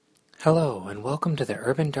Hello, and welcome to the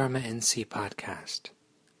Urban Dharma NC podcast.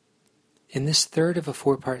 In this third of a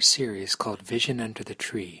four-part series called Vision Under the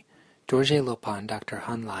Tree, Dorje Lopa and Dr.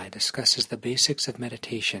 Han Lai discusses the basics of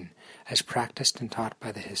meditation as practiced and taught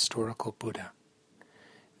by the historical Buddha.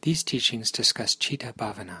 These teachings discuss Citta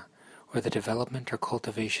Bhavana, or the development or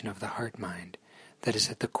cultivation of the heart-mind that is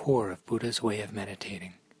at the core of Buddha's way of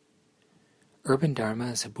meditating. Urban Dharma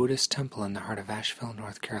is a Buddhist temple in the heart of Asheville,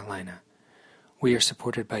 North Carolina. We are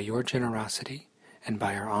supported by your generosity and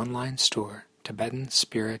by our online store,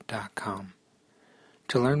 TibetanSpirit.com.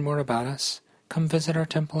 To learn more about us, come visit our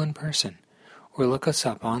temple in person, or look us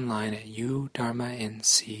up online at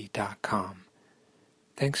udharmanc.com.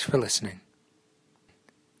 Thanks for listening.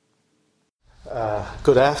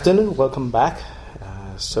 Good afternoon, welcome back.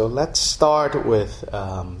 So let's start with,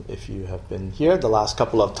 if you have been here the last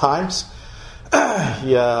couple of times,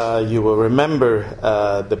 you will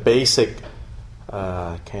remember the basic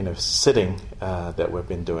kind of sitting that we've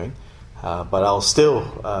been doing, but I'll still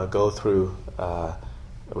go through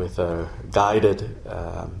with a guided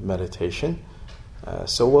meditation.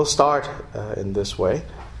 So we'll start in this way.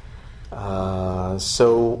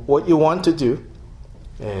 So what you want to do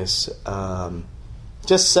is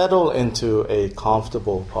just settle into a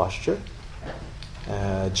comfortable posture.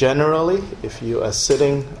 Generally, if you are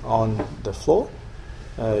sitting on the floor,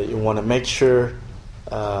 you want to make sure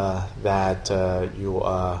that you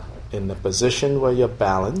are in a position where you're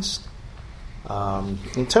balanced.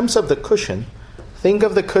 In terms of the cushion, think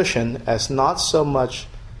of the cushion as not so much,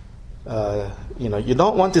 you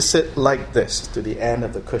don't want to sit like this to the end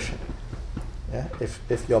of the cushion. Yeah?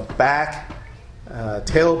 If your back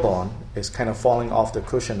tailbone is kind of falling off the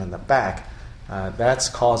cushion in the back, that's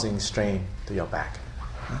causing strain to your back.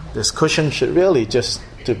 This cushion should really just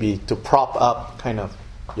to prop up kind of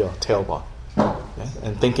your tailbone.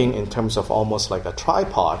 And thinking in terms of almost like a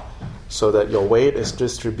tripod, so that your weight is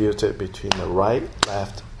distributed between the right,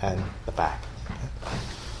 left, and the back.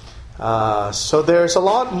 So there's a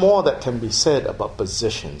lot more that can be said about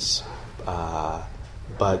positions,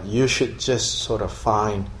 but you should just sort of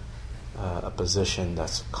find a position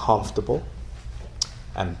that's comfortable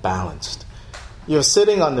and balanced. You're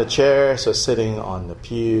sitting on the chairs or sitting on the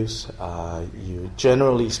pews. You,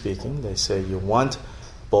 generally speaking, they say you want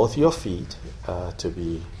both your feet to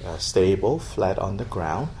be stable, flat on the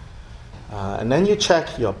ground. And then you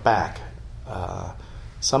check your back.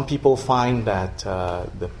 Some people find that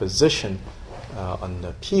the position on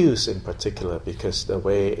the pews in particular, because the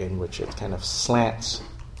way in which it kind of slants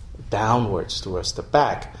downwards towards the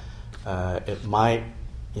back, it might,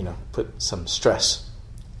 put some stress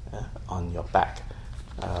on your back.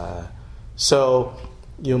 So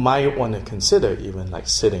you might want to consider even like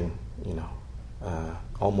sitting,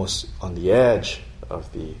 almost on the edge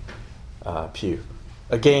of the pew.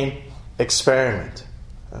 Again, experiment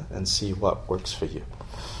and see what works for you.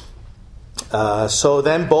 So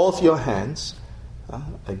then both your hands,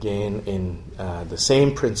 again in the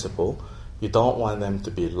same principle, you don't want them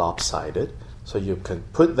to be lopsided, so you can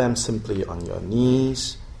put them simply on your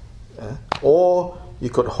knees, or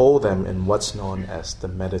you could hold them in what's known as the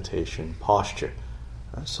meditation posture.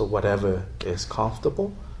 So whatever is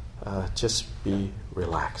comfortable, just be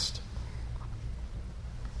relaxed.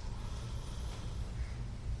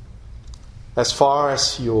 As far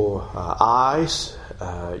as your eyes,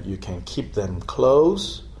 you can keep them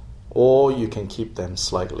closed or you can keep them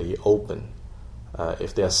slightly open.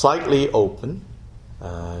 If they're slightly open,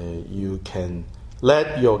 you can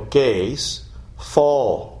let your gaze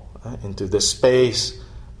fall into the space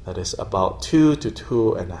that is about 2 to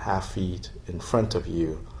 2.5 feet in front of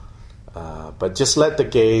you. But just let the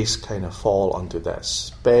gaze kind of fall onto that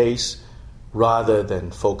space rather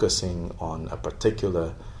than focusing on a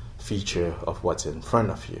particular feature of what's in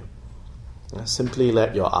front of you. Simply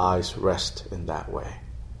let your eyes rest in that way.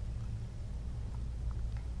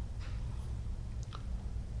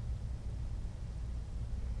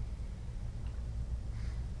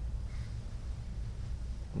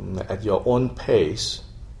 At your own pace,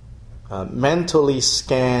 mentally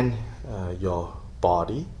scan your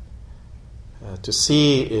body to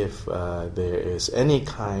see if there is any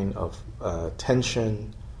kind of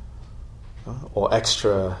tension or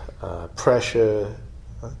extra pressure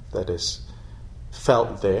that is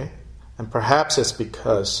felt there. And perhaps it's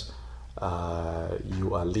because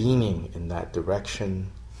you are leaning in that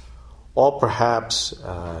direction, or perhaps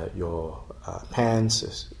your pants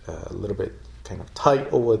is a little bit kind of tight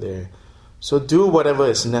over there. So do whatever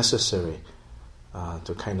is necessary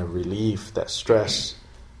to kind of relieve that stress,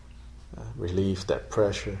 relieve that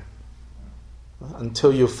pressure,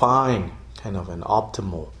 until you find kind of an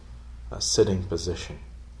optimal sitting position.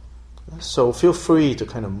 So feel free to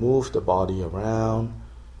kind of move the body around.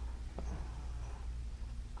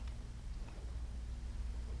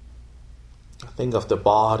 Think of the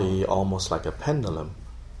body almost like a pendulum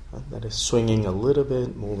that is swinging a little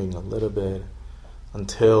bit, moving a little bit,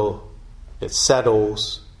 until it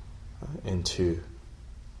settles into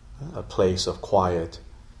a place of quiet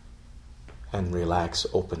and relaxed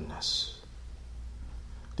openness.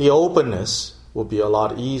 The openness will be a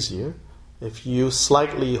lot easier if you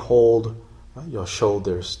slightly hold your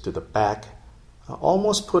shoulders to the back,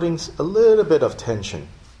 almost putting a little bit of tension,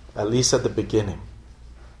 at least at the beginning.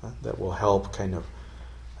 That will help kind of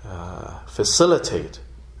facilitate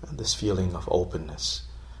this feeling of openness.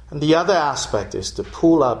 And the other aspect is to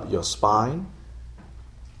pull up your spine,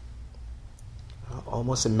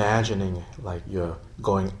 almost imagining like you're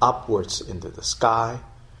going upwards into the sky.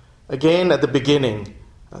 Again, at the beginning,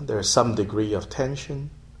 there's some degree of tension,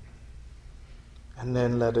 and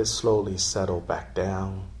then let it slowly settle back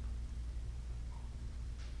down.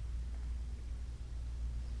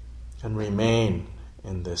 And remain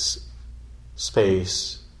in this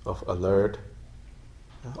space of alert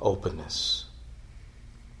openness.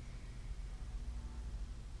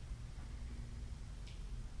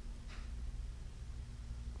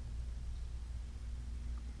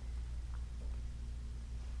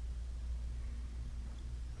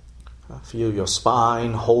 Feel your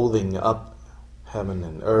spine holding up heaven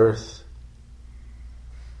and earth.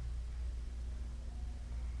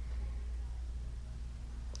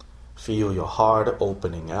 Feel your heart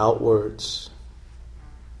opening outwards.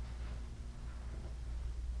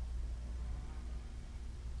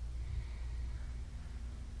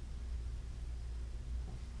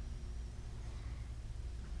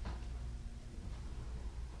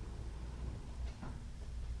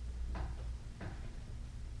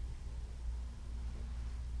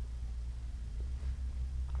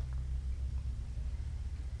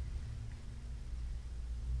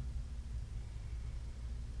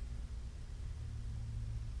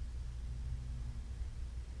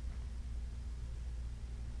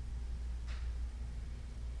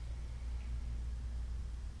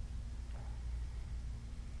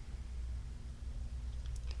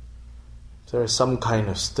 There is some kind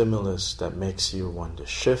of stimulus that makes you want to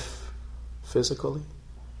shift physically.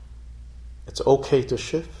 It's okay to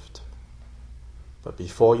shift, but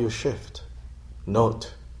before you shift,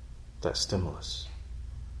 note that stimulus.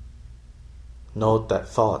 Note that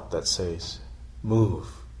thought that says, move.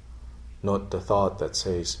 Note the thought that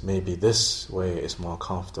says, maybe this way is more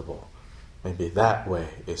comfortable. Maybe that way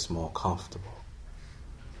is more comfortable.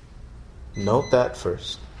 Note that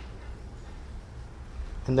first,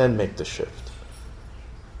 and then make the shift.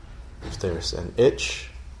 If there's an itch,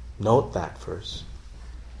 note that first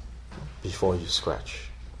before you scratch.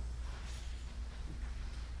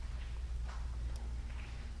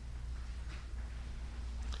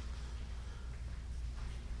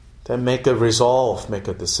 Then make a resolve, make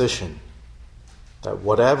a decision that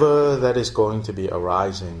whatever that is going to be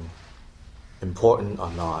arising, important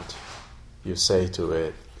or not, you say to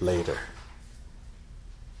it later.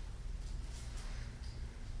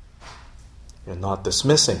 You're not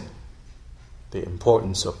dismissing the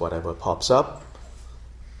importance of whatever pops up,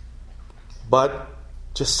 but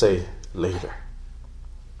just say later.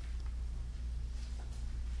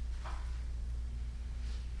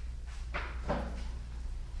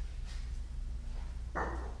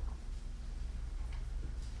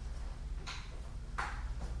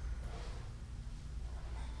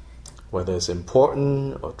 Whether it's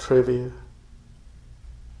important or trivial,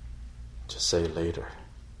 just say later.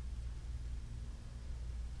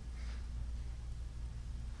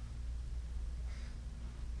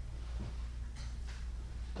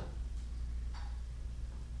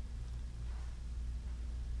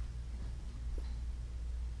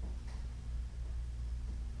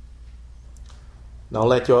 Now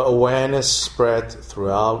let your awareness spread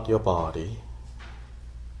throughout your body.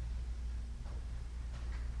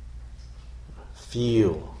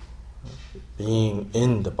 Feel being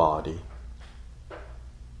in the body.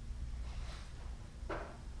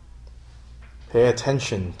 Pay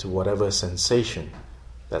attention to whatever sensation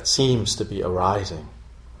that seems to be arising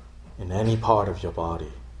in any part of your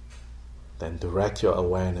body. Then direct your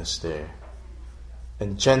awareness there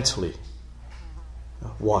and gently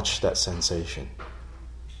watch that sensation.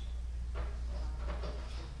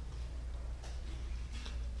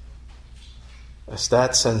 As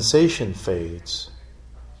that sensation fades,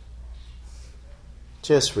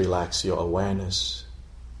 just relax your awareness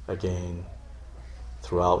again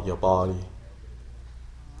throughout your body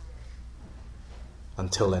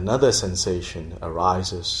until another sensation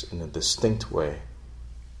arises in a distinct way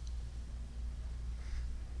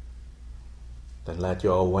then let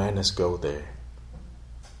your awareness go there.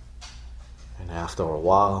 And after a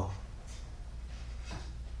while,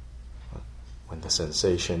 when the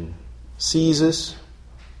sensation ceases,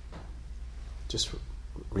 just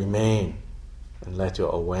remain and let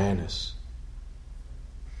your awareness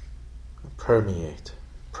pervade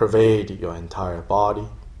your entire body.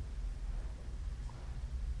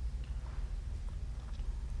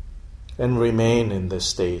 And remain in this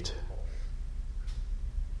state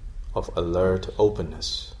of alert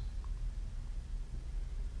openness.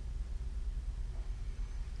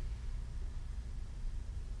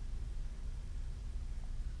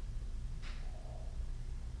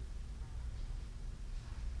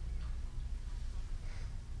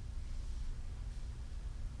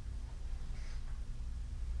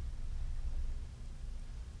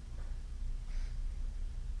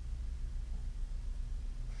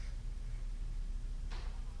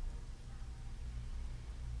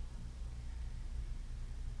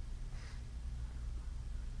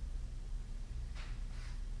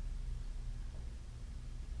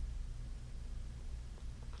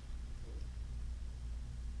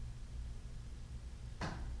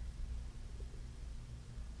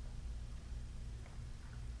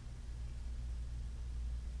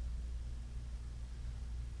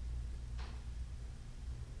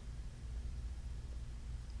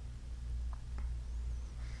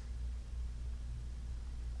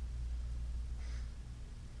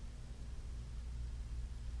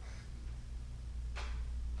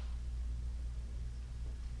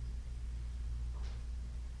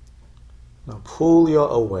 Now pull your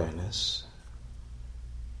awareness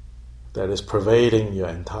that is pervading your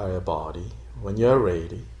entire body. When you're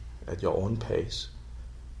ready, at your own pace,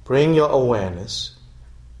 bring your awareness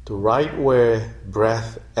to right where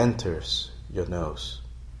breath enters your nose.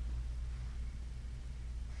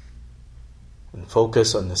 And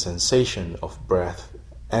focus on the sensation of breath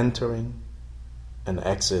entering and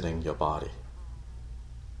exiting your body.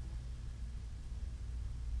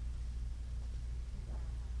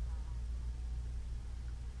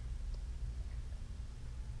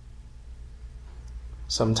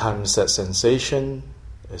 Sometimes that sensation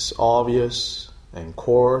is obvious and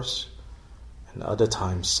coarse, and other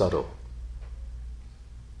times subtle.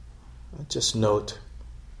 Just note,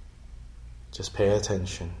 just pay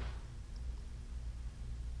attention.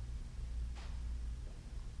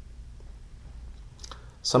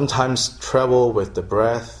 Sometimes travel with the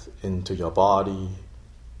breath into your body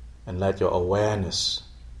and let your awareness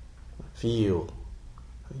feel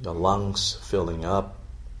your lungs filling up.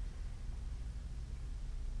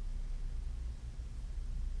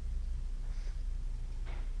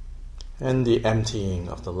 And the emptying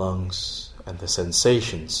of the lungs and the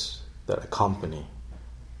sensations that accompany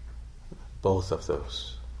both of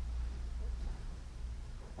those.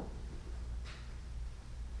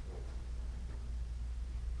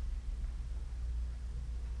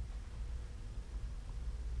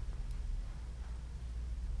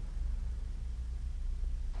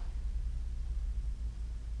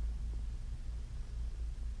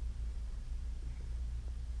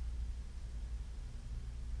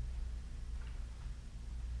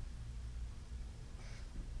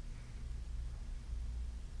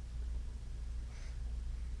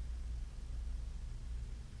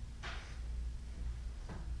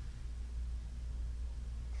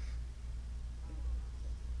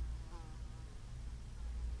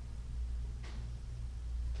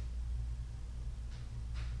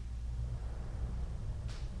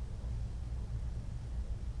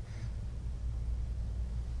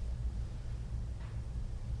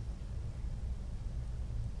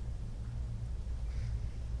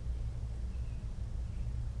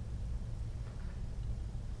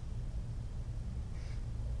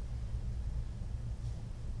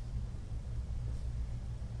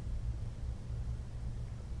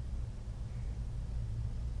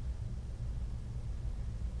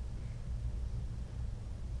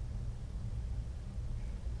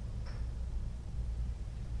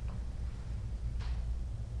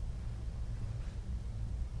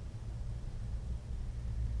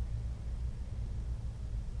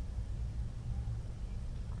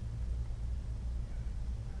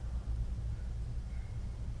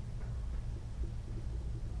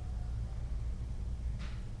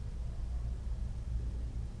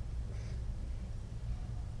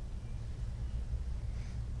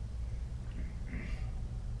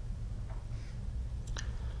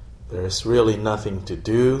 There is really nothing to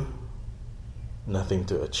do, nothing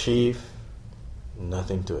to achieve,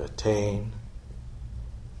 nothing to attain.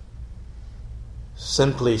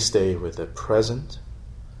 Simply stay with the present.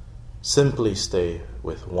 Simply stay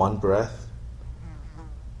with one breath.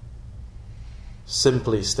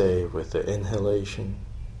 simply stay with the inhalation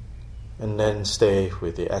and then stay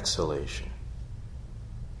with the exhalation.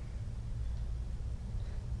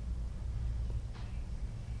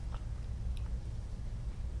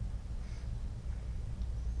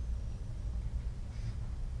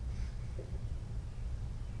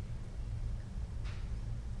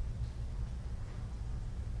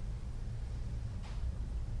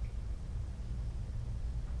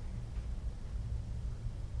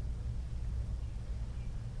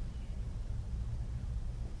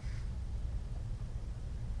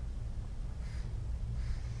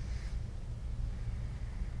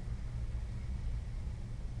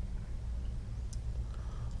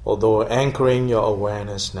 Although anchoring your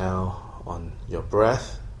awareness now on your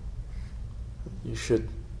breath, you should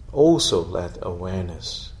also let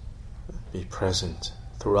awareness be present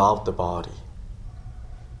throughout the body.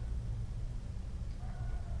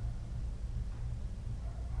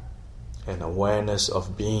 An awareness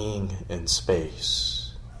of being in space.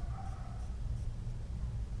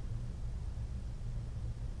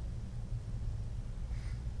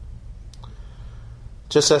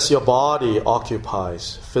 Just as your body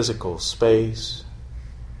occupies physical space,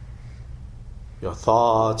 your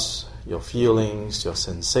thoughts, your feelings, your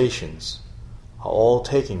sensations are all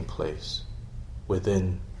taking place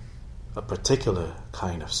within a particular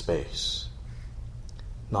kind of space.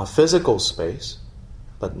 Not physical space,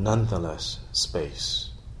 but nonetheless space.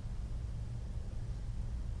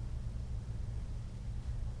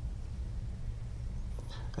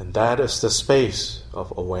 And that is the space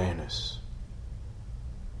of awareness.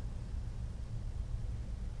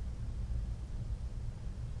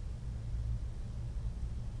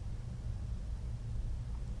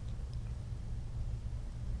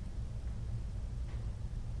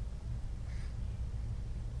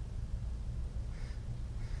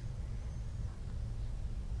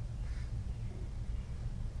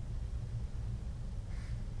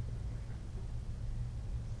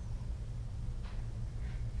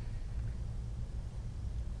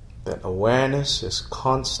 That awareness is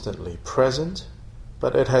constantly present,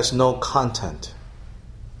 but it has no content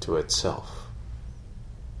to itself.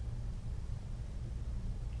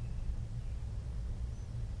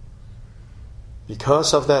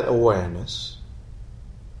 Because of that awareness,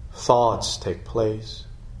 thoughts take place,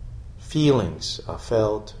 feelings are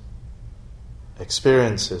felt,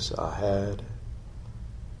 experiences are had,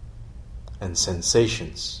 and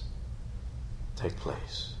sensations take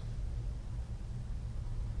place.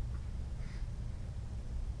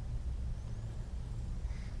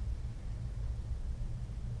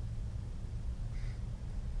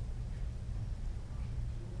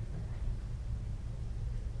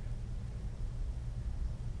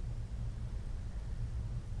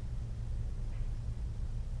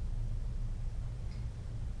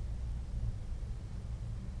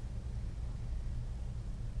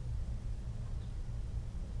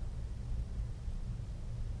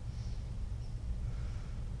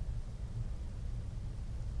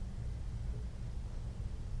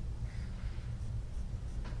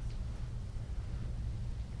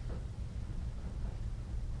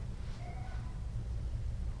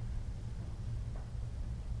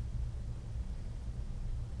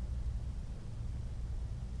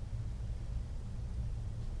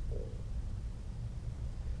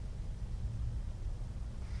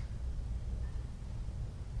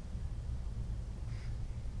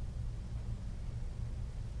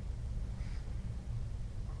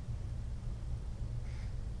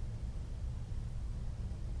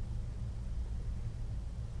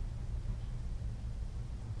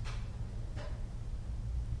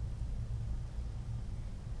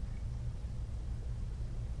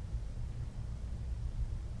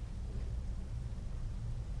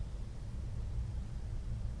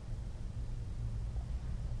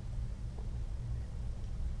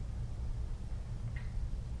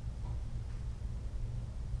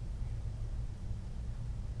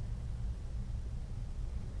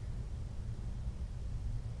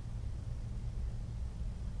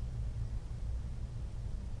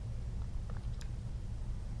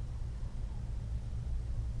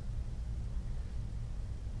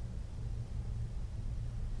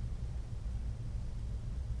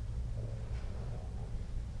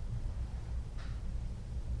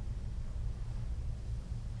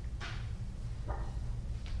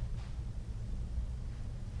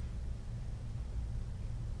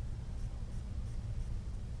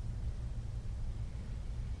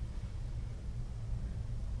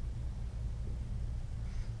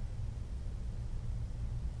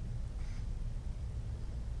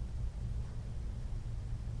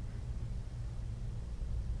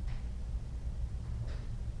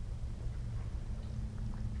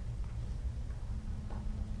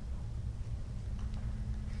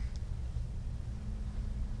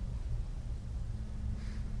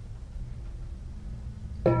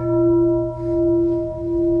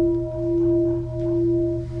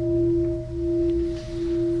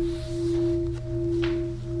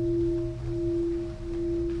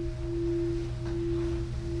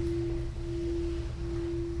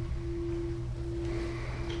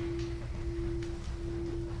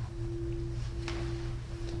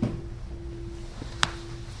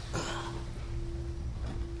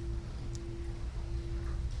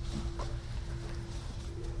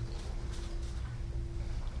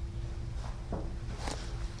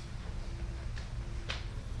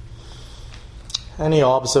 Any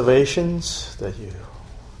observations that you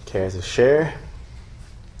care to share?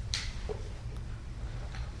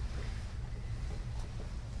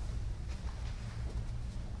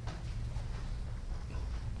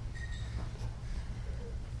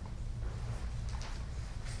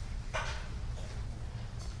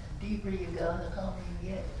 The deeper you go, the calmer you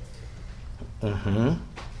get. Mm-hmm.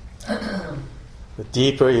 The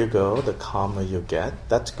deeper you go, the calmer you get.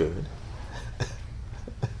 That's good.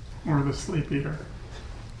 Or the sleepier.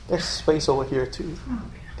 There's space over here too.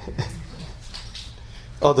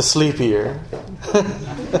 Oh, the sleepier.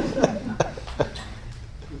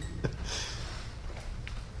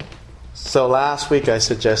 So last week I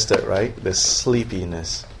suggested, right, the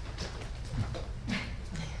sleepiness.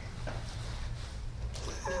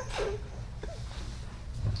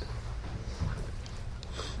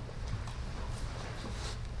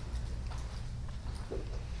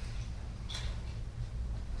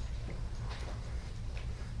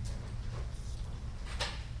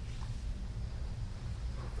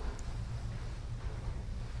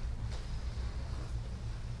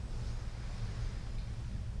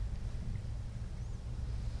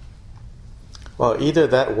 Well, either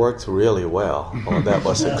that worked really well or that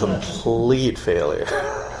was a complete failure.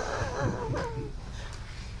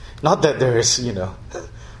 Not that there is,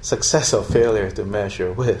 success or failure to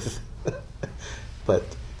measure with. But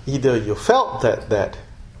either you felt that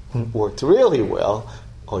worked really well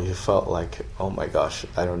or you felt like, oh my gosh,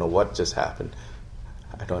 I don't know what just happened.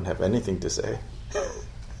 I don't have anything to say. I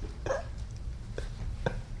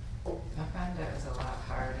found it was a lot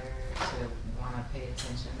harder to want to pay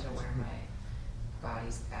attention to where my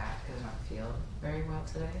body's at because I don't feel very well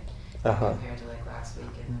today compared to like last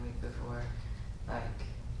week and the week before. Like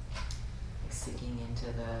sinking into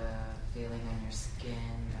the feeling on your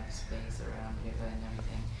skin, the space around you and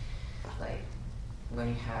everything. Like when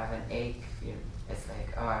you have an ache, it's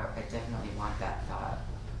like, oh, I definitely want that thought,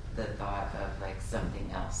 the thought of like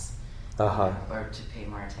something else. Or to pay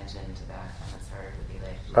more attention to that, and it's harder to be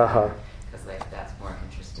like, because like that's more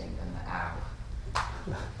interesting than the ow.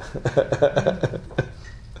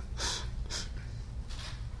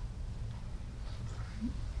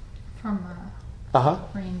 From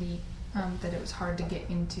Randy, that it was hard to get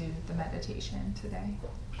into the meditation today.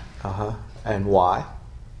 And why?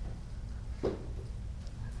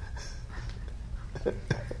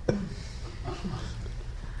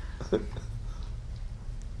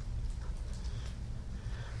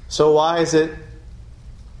 So why is it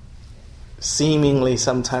seemingly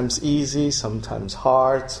sometimes easy, sometimes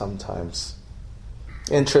hard, sometimes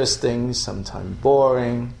interesting, sometimes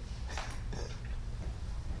boring?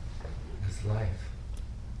 It's life.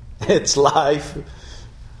 It's life.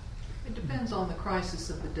 It depends on the crisis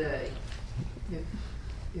of the day. If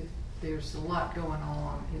there's a lot going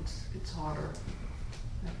on, it's harder,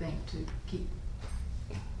 I think, to keep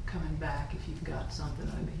coming back if you've got something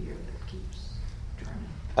over here that keeps turning.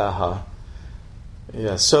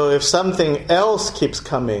 Yeah, so if something else keeps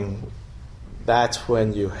coming, that's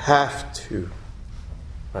when you have to,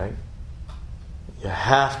 right? You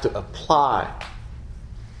have to apply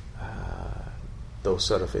those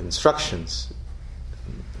sort of instructions,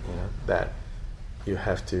 that you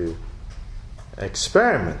have to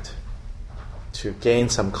experiment to gain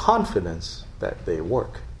some confidence that they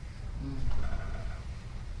work.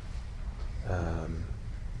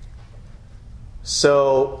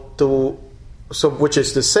 So which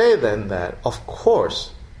is to say then that, of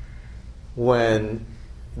course, when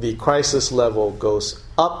the crisis level goes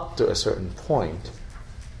up to a certain point,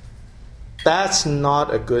 that's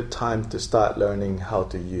not a good time to start learning how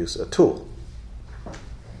to use a tool.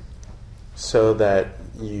 So that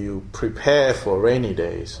you prepare for rainy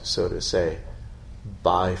days, so to say,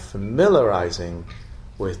 by familiarizing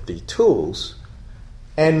with the tools,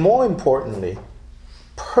 and more importantly,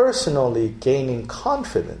 personally gaining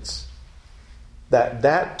confidence that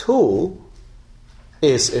that tool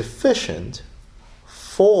is efficient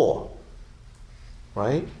for,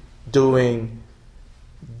 right, doing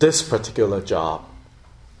this particular job,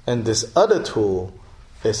 and this other tool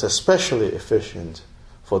is especially efficient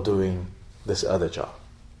for doing this other job.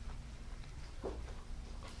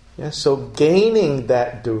 Yeah, so gaining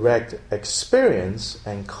that direct experience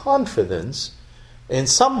and confidence in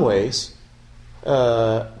some ways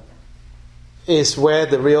is where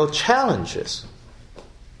the real challenge is.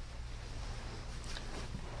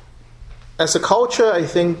 As a culture, I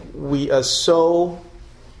think we are so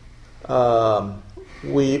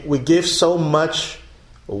we give so much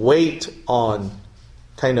weight on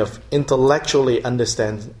kind of intellectually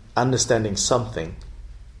understanding something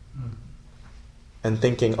and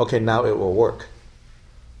thinking, okay, now it will work.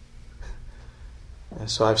 And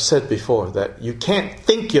so I've said before that you can't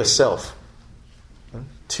think yourself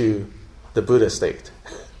to the Buddha state,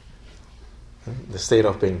 the state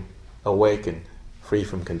of being awake and free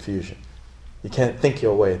from confusion. You can't think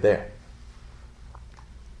your way there.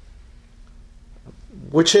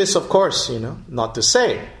 Which is, of course, not to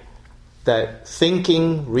say that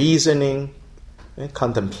thinking, reasoning,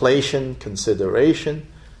 contemplation, consideration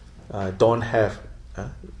don't have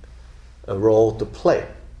a role to play.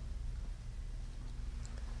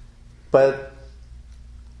 But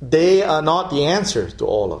they are not the answer to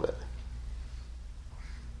all of it.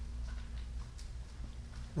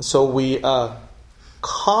 And so we are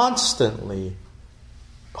constantly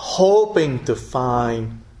hoping to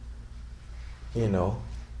find,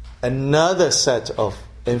 another set of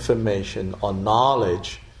information or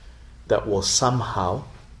knowledge that will somehow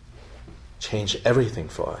change everything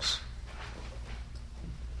for us.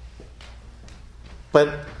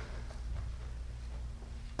 But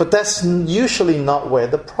that's usually not where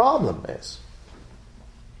the problem is.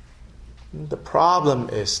 The problem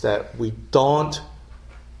is that we don't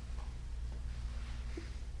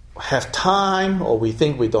have time, or we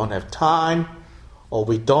think we don't have time, or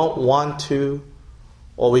we don't want to,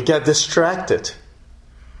 or we get distracted,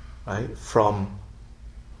 right, from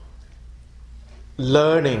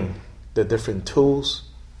learning the different tools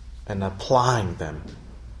and applying them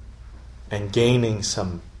and gaining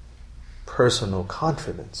some personal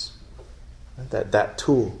confidence that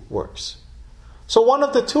tool works. So one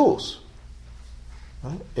of the tools,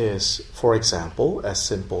 right, is, for example, as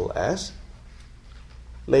simple as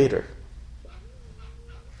later.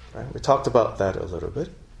 Right? We talked about that a little bit.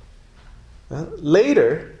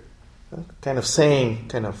 Later, kind of saying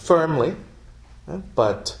kind of firmly,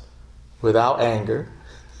 but without anger,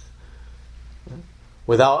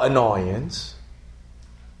 without annoyance,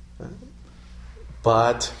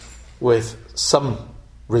 but with some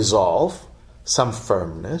resolve, some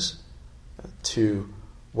firmness to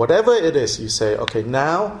whatever it is you say, okay,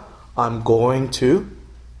 now I'm going to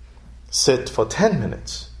sit for 10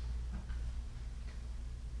 minutes.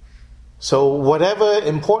 So whatever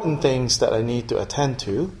important things that I need to attend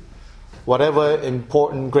to, whatever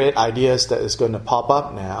important great ideas that is going to pop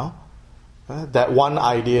up now, that one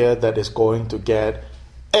idea that is going to get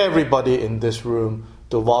everybody in this room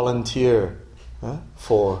to volunteer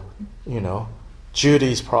for,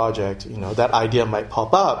 Judy's project, that idea might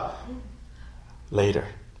pop up later.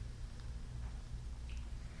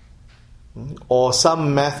 Or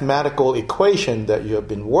some mathematical equation that you have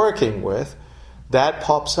been working with, that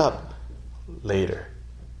pops up later.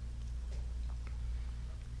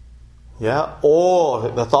 Yeah, or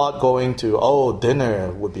the thought going to,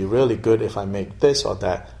 dinner would be really good if I make this or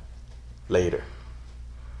that later.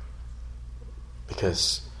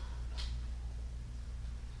 Because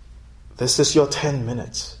this is your 10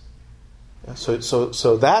 minutes.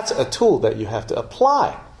 So that's a tool that you have to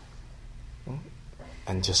apply.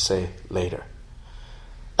 And just say later.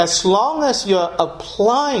 As long as you're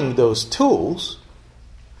applying those tools,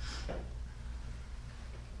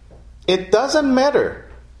 it doesn't matter.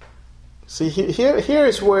 See, here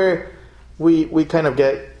is where we kind of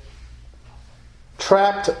get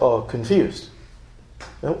trapped or confused.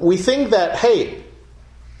 We think that, hey,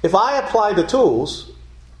 if I apply the tools,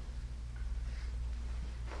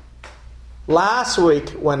 last week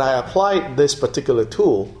when I applied this particular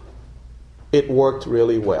tool, it worked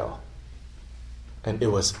really well. And it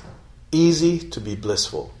was easy to be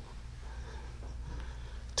blissful.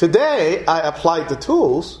 Today, I applied the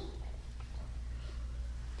tools.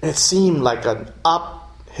 It seemed like an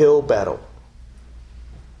uphill battle.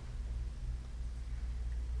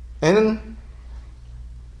 And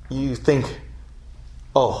you think,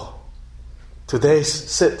 today's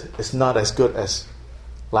sit is not as good as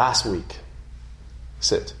last week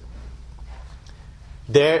sit.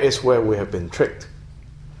 There is where we have been tricked.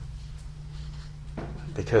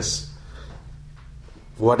 Because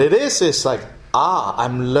what it is like,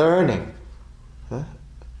 I'm learning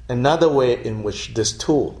another way in which this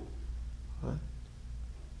tool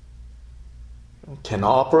can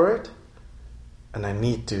operate, and I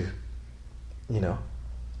need to,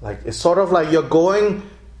 it's sort of like you're going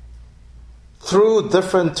through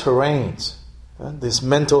different terrains, this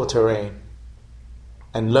mental terrain,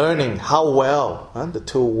 and learning how well the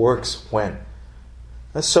tool works when.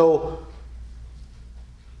 And so,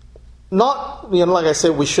 not, like I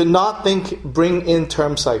said, we should not think in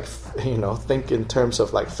terms like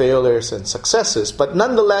failures and successes, but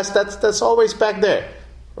nonetheless, that's always back there,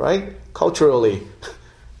 right? Culturally,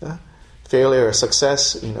 failure or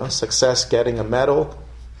success, success getting a medal.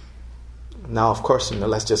 Now, of course,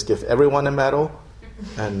 let's just give everyone a medal,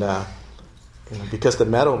 and because the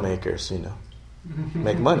metal makers,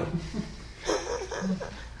 make money.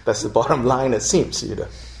 That's the bottom line, it seems,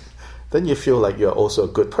 Then you feel like you're also a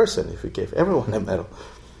good person if you gave everyone a medal.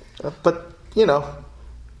 But,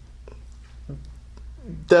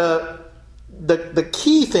 the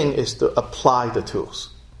key thing is to apply the tools.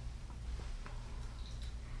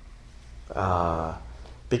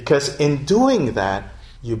 Because in doing that,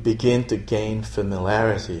 you begin to gain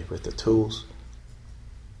familiarity with the tools,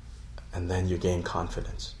 and then you gain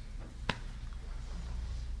confidence.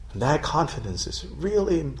 And that confidence is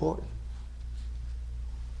really important.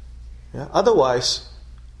 Yeah? Otherwise,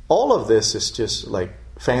 all of this is just like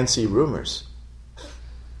fancy rumors.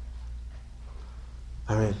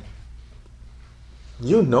 I mean,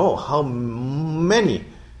 you know how many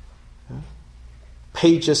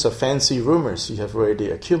pages of fancy rumors you have already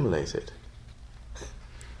accumulated.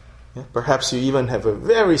 Yeah? Perhaps you even have a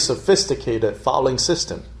very sophisticated filing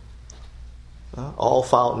system, all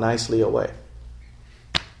filed nicely away.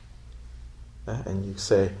 And you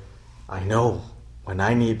say, I know, when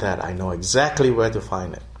I need that, I know exactly where to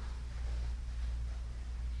find it.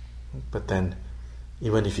 But then,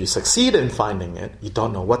 even if you succeed in finding it, you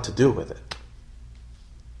don't know what to do with it.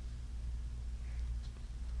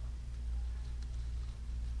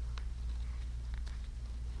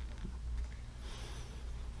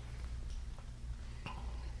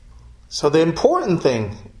 So the important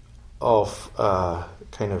thing of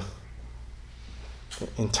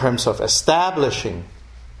in terms of establishing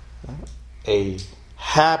a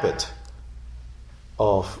habit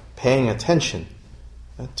of paying attention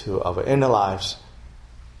to our inner lives,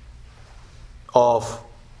 of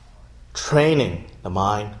training the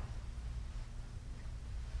mind,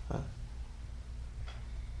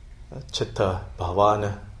 chitta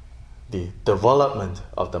bhavana, the development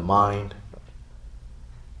of the mind,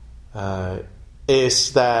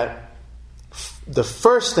 is that the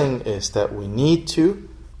first thing is that we need to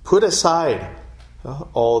put aside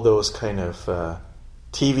all those kind of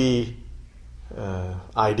TV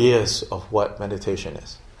ideas of what meditation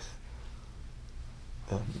is.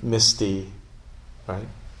 Misty, right?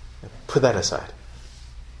 Put that aside.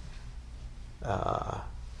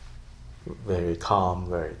 Very calm,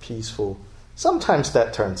 very peaceful. Sometimes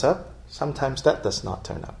that turns up, sometimes that does not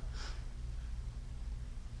turn up.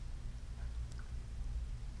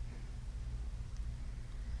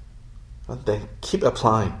 Then keep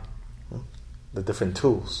applying the different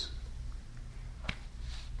tools.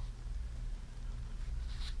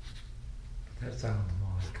 That sounds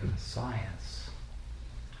more like a science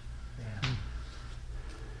than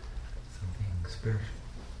something spiritual.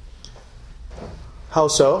 How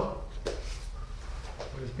so?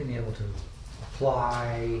 Just being able to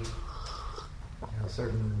apply a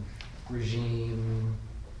certain regime,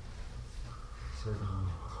 certain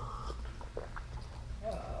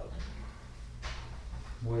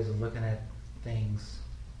ways of looking at things,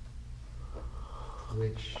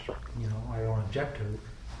 which I don't object to.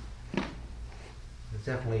 It's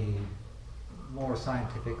definitely more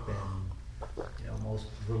scientific than most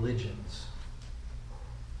religions.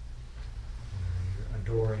 You're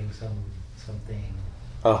adoring something,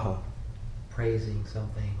 praising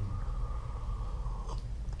something.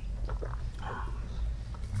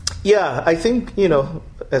 Yeah, I think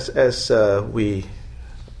as we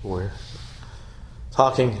were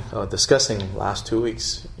discussing last 2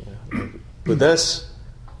 weeks, Buddha's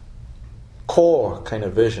core kind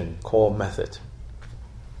of vision, core method.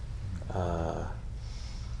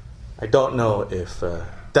 I don't know if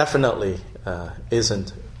definitely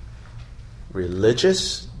isn't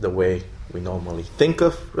religious the way we normally think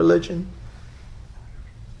of religion,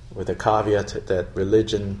 with the caveat that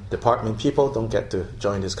religion department people don't get to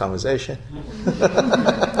join this conversation.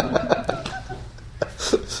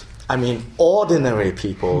 I mean, ordinary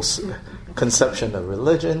people's conception of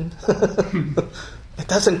religion, it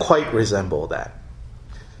doesn't quite resemble that.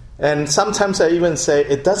 And sometimes I even say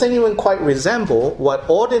it doesn't even quite resemble what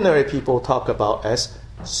ordinary people talk about as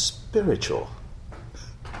spiritual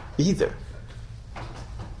either.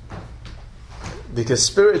 Because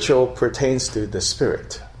spiritual pertains to the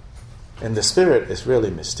spirit. And the spirit is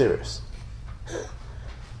really mysterious.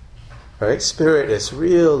 Right? Spirit is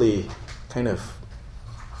really kind of,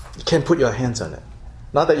 you can't put your hands on it.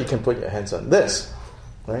 Not that you can put your hands on this,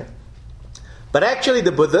 right? But actually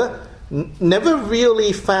the Buddha never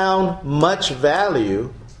really found much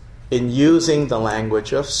value in using the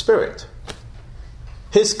language of spirit.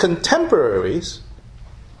 His contemporaries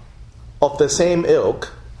of the same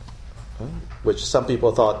ilk, which some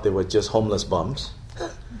people thought they were just homeless bums,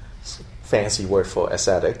 fancy word for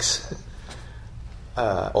ascetics,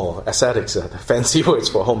 or ascetics are the fancy words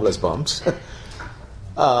for homeless bums.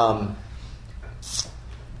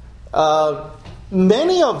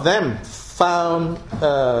 Many of them found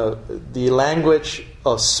the language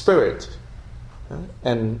of spirit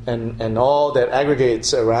and all that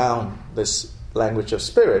aggregates around this language of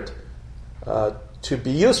spirit to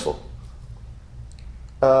be useful.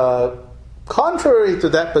 Contrary to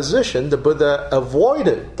that position, the Buddha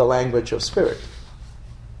avoided the language of spirit.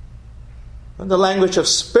 And the language of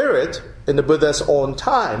spirit in the Buddha's own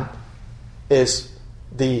time is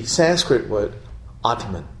the Sanskrit word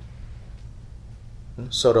Atman.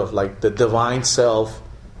 Sort of like the divine self,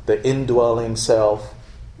 the indwelling self,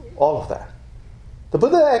 all of that. The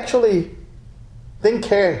Buddha actually didn't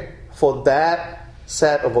care for that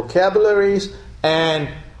set of vocabularies and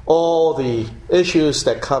all the issues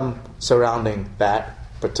that come surrounding that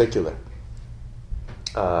particular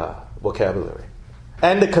vocabulary.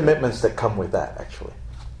 And the commitments that come with that, actually.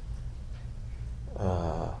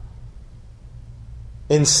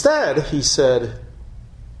 Instead, he said,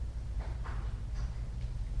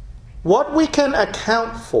 what we can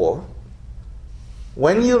account for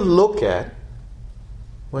when you look at,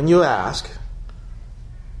 when you ask,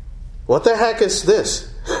 what the heck is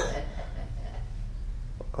this?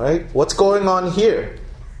 Right? What's going on here?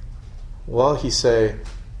 Well, he said,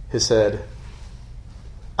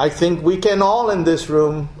 I think we can all in this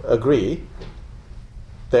room agree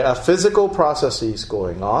there are physical processes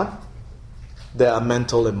going on. There are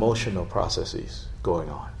mental, emotional processes going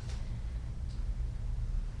on.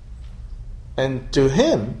 And to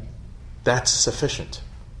him, that's sufficient.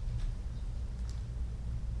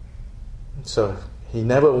 So he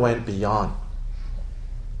never went beyond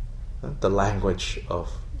the language of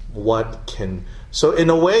what can... So in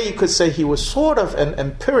a way, you could say he was sort of an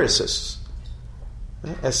empiricist.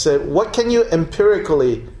 I said, what can you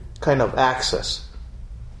empirically kind of access?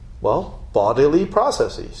 Well, bodily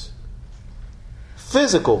processes,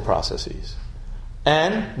 physical processes,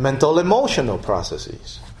 and mental emotional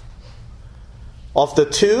processes. Of the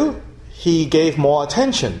two, he gave more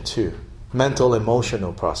attention to mental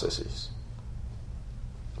emotional processes.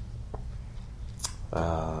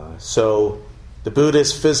 So the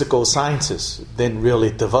Buddhist physical sciences didn't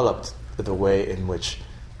really develop the way in which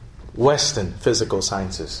Western physical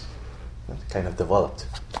sciences kind of developed.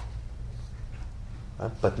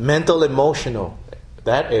 But mental, emotional,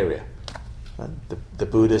 that area, the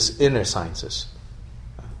Buddhist inner sciences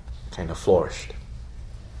kind of flourished.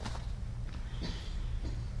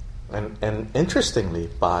 And interestingly,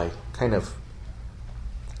 by kind of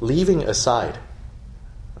leaving aside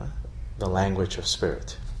the language of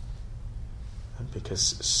spirit, because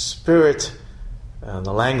spirit,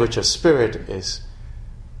 the language of spirit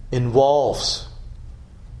involves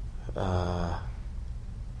kind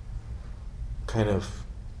of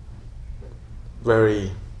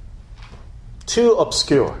very too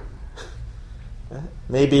obscure,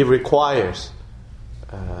 maybe requires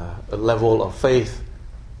a level of faith,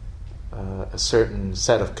 a certain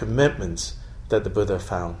set of commitments that the Buddha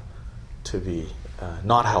found to be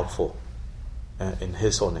not helpful in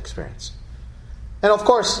his own experience. And of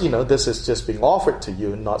course, this is just being offered to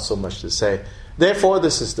you, not so much to say, therefore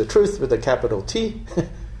this is the truth with a capital T,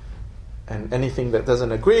 and anything that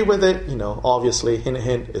doesn't agree with it, obviously, hint,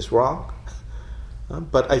 hint, is wrong.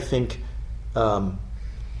 But I think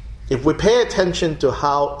if we pay attention to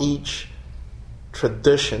how each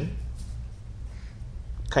tradition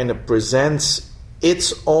kind of presents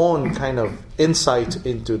its own kind of insight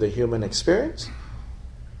into the human experience,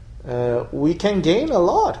 we can gain a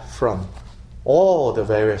lot from all the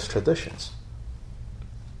various traditions.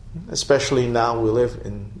 Especially now we live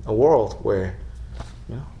in a world where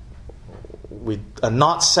we are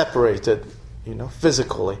not separated,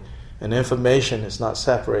 physically, and information is not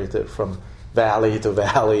separated from valley to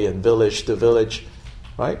valley and village to village,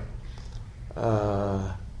 right?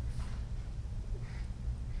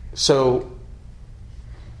 So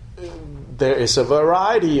there is a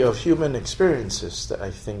variety of human experiences that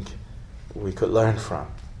I think we could learn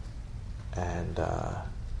from and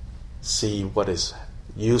see what is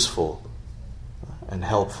useful and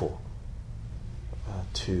helpful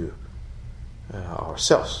to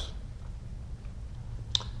ourselves.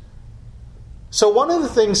 So one of the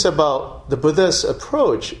things about the Buddha's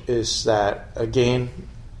approach is that, again,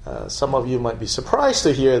 some of you might be surprised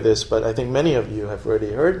to hear this, but I think many of you have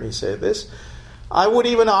already heard me say this. I would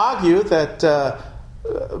even argue that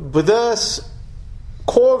Buddha's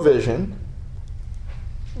core vision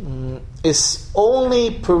is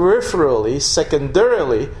only peripherally,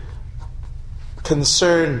 secondarily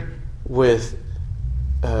concerned with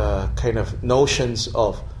kind of notions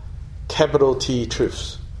of capital T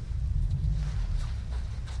truths.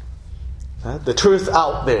 The truth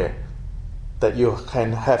out there that you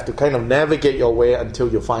can have to kind of navigate your way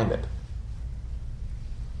until you find it.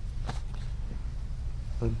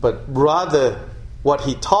 But rather, what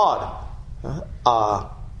he taught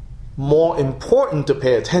are more important to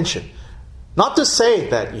pay attention. Not to say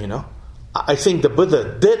that, I think the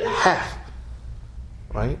Buddha did have,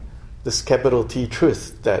 right, this capital T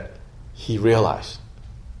truth that he realized.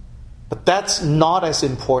 But that's not as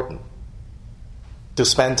important to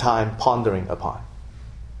spend time pondering upon.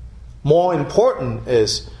 More important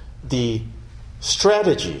is the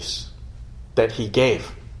strategies that he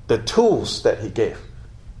gave, the tools that he gave,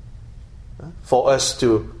 for us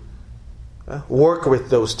to work with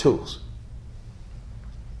those tools.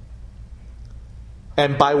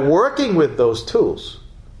 And by working with those tools,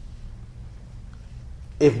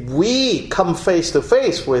 if we come face to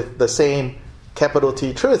face with the same capital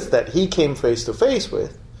T truth that he came face to face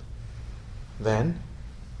with, then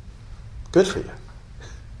good for you.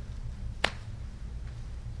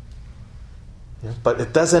 But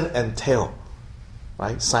it doesn't entail,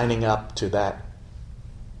 right, signing up to that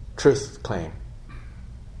truth claim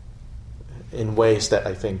in ways that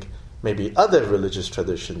I think maybe other religious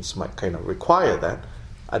traditions might kind of require that.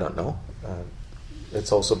 I don't know.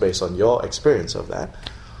 It's also based on your experience of that.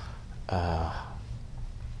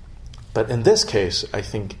 But in this case, I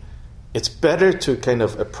think it's better to kind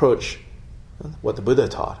of approach what the Buddha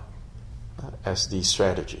taught as these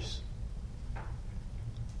strategies.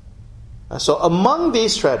 So among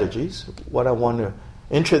these strategies, what I want to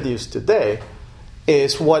introduce today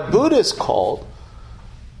is what Buddhists called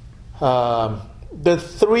the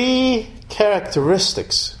 3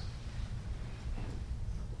 characteristics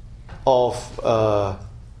of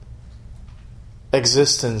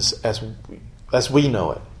existence as we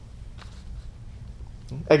know it.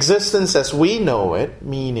 Existence as we know it,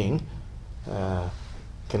 meaning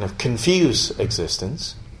kind of confused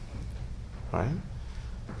existence, right?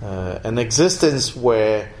 An existence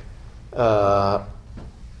where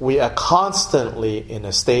we are constantly in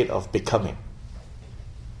a state of becoming.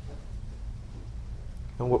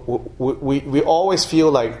 And we always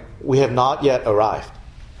feel like we have not yet arrived.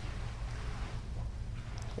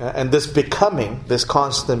 And this becoming, this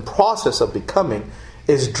constant process of becoming,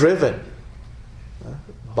 is driven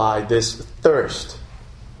by this thirst.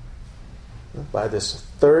 By this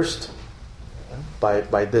thirst,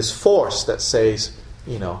 by this force that says,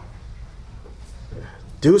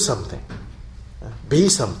 do something, be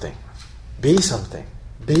something, be something,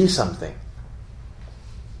 be something.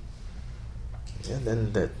 And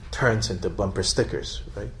then that turns into bumper stickers,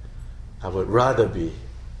 right? I would rather be,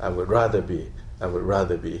 I would rather be, I would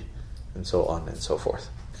rather be, and so on and so forth.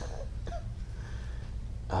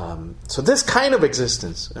 So this kind of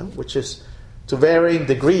existence, which is to varying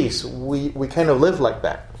degrees, we kind of live like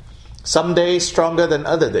that. Some days stronger than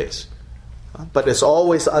other days, but it's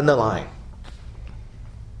always underlying.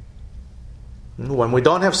 When we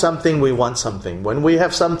don't have something, we want something. When we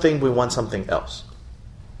have something, we want something else.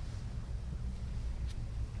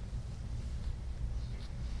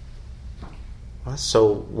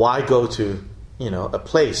 So why go to, a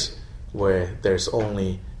place where there's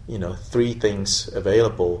only, 3 things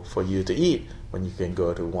available for you to eat when you can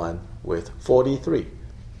go to one with 43?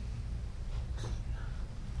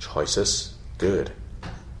 Choices, good.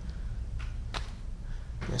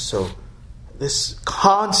 So this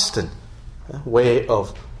constant way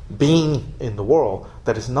of being in the world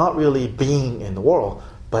that is not really being in the world,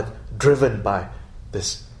 but driven by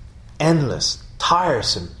this endless,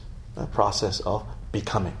 tiresome process of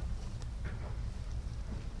becoming.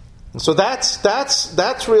 And so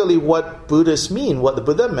that's really what Buddhists mean, what the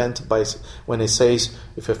Buddha meant by when he says,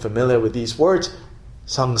 if you're familiar with these words,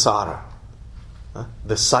 samsara,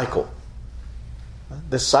 the cycle.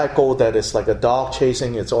 The cycle that is like a dog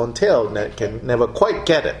chasing its own tail that can never quite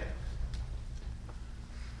get it.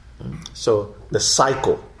 So the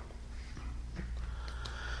cycle.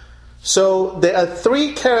 So there are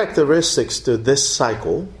 3 characteristics to this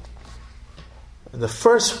cycle. And the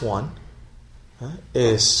first one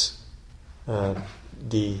is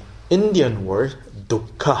the Indian word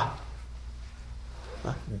dukkha.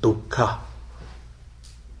 Dukkha.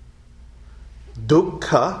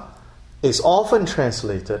 Dukkha is often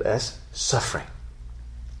translated as suffering.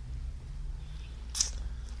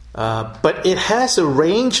 But it has a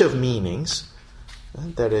range of meanings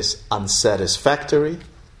that is unsatisfactory,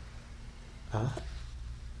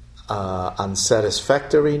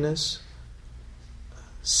 unsatisfactoriness,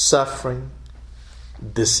 suffering,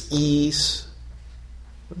 dis-ease,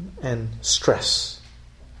 and stress.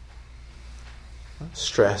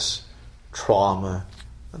 Stress, trauma,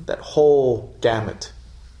 that whole gamut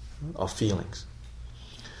of feelings.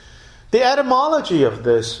 The etymology of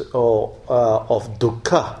this, of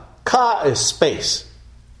dukkha, ka is space.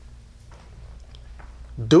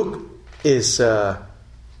 Duk is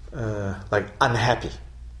like unhappy.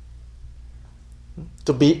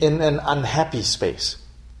 To be in an unhappy space.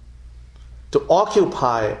 To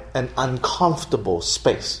occupy an uncomfortable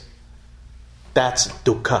space. That's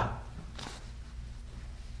dukkha.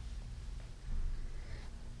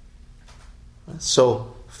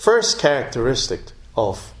 So, first characteristic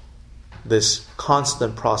of this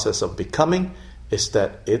constant process of becoming is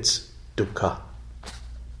that it's dukkha.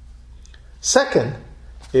 Second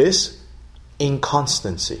is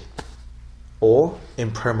inconstancy or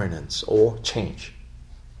impermanence or change.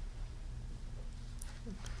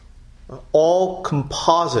 All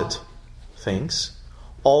composite things,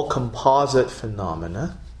 all composite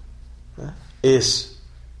phenomena is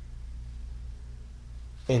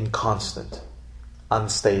inconstant,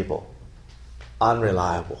 unstable,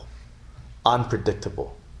 unreliable,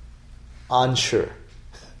 unpredictable, unsure,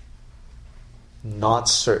 not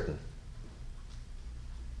certain.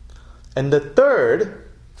 And the third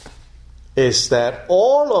is that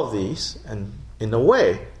all of these, and in a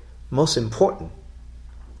way, most important,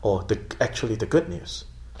 or actually the good news,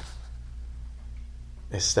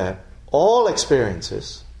 is that all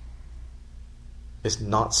experiences is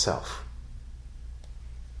not self.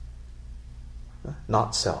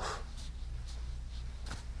 Not self.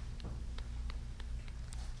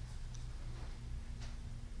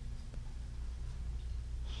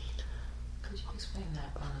 Could you explain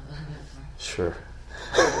that one a little bit more? Sure.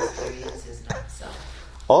 All experience is not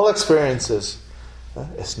self. All experiences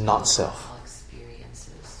is not self. All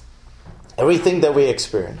experiences. Everything that we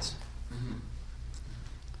experience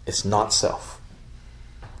is not self.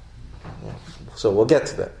 Yeah. So we'll get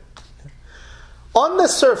to that. On the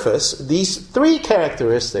surface, these three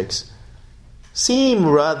characteristics seem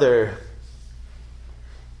rather,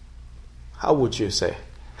 how would you say?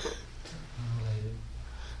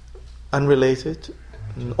 Unrelated?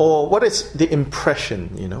 Or what is the impression,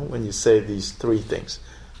 when you say these three things?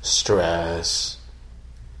 Stress,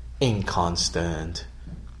 inconstant,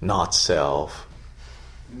 not self.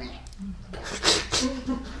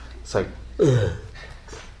 It's like, ugh.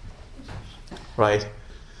 Right?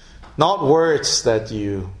 Not words that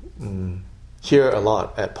you hear a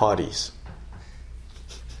lot at parties.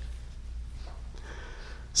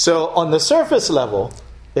 So on the surface level,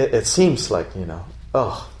 it seems like,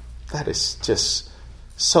 that is just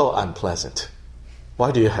so unpleasant.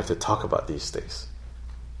 Why do you have to talk about these things?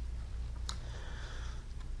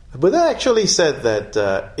 Buddha actually said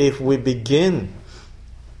that if we begin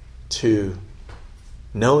to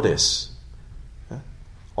notice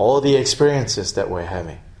all the experiences that we're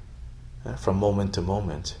having from moment to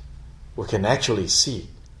moment, we can actually see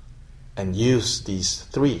and use these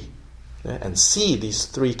three and see these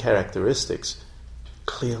three characteristics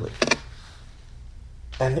clearly.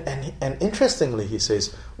 And interestingly, he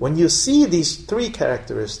says, when you see these three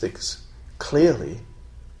characteristics clearly,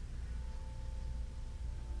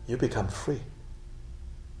 you become free.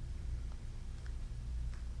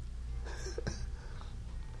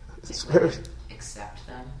 It's very... Accept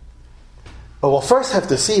them. Oh, well, first have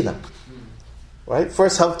to see them. Right?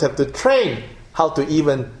 First have to train how to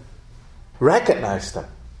even recognize them.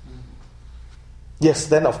 Yes,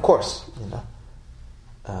 then of course,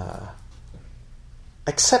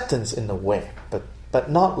 acceptance in a way,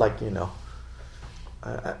 but not like,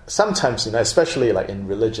 sometimes, especially like in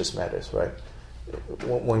religious matters, right?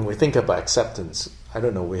 When we think about acceptance, I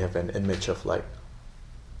don't know, we have an image of like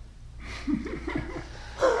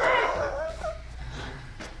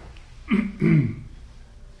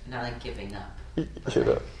not like giving up. Should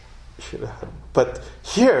have. But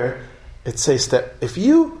here it says that if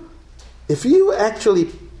you actually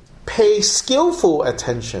pay skillful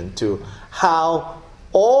attention to how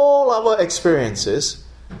all our experiences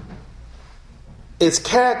is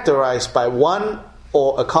characterized by one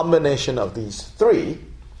or a combination of these three,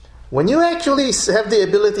 when you actually have the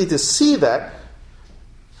ability to see that,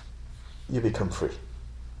 you become free.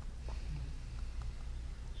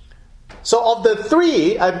 So of the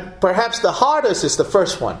three, perhaps the hardest is the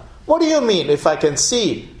first one. What do you mean if I can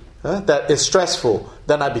see that it's stressful,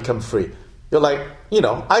 then I become free? You're like,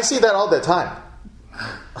 I see that all the time.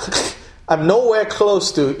 I'm nowhere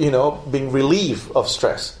close to, being relieved of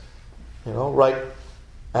stress. Right?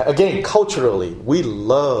 Again, culturally, we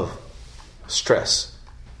love stress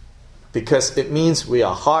because it means we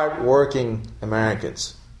are hard-working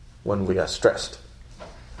Americans when we are stressed.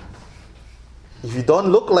 If you don't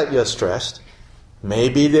look like you're stressed,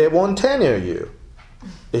 maybe they won't tenure you.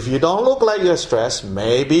 If you don't look like you're stressed,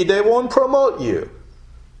 maybe they won't promote you.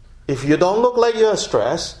 If you don't look like you're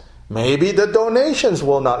stressed, maybe the donations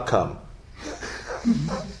will not come.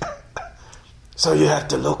 So you have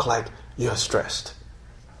to look like you're stressed.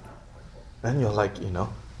 And you're like,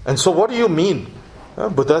 And so what do you mean?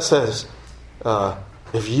 Buddha says,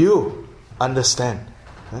 if you understand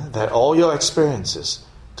that all your experiences,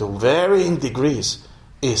 to varying degrees,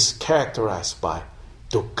 is characterized by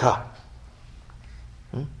dukkha,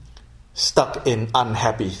 stuck in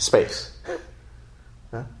unhappy space.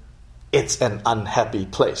 It's an unhappy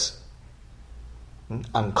place,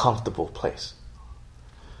 uncomfortable place.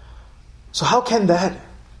 So how can that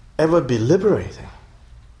ever be liberating?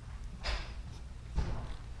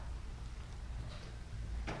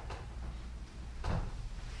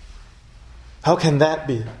 How can that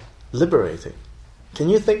be liberating? Can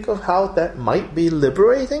you think of how that might be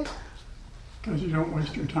liberating? Because you don't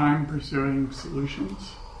waste your time pursuing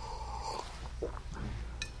solutions.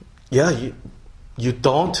 Yeah, you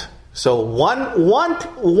don't. So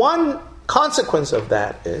one consequence of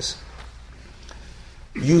that is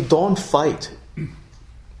you don't fight,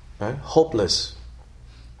 right? Hopeless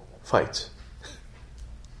fights.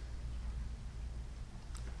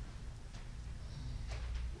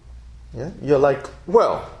 Yeah, you're like,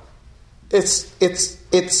 well, it's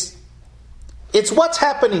what's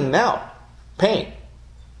happening now, pain.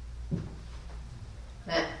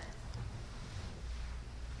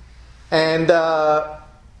 And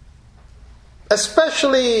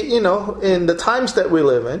especially, in the times that we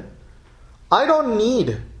live in, I don't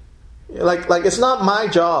need, like it's not my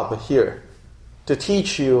job here to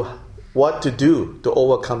teach you what to do to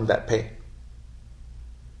overcome that pain.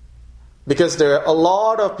 Because there are a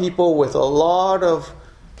lot of people with a lot of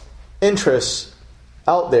interests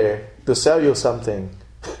out there to sell you something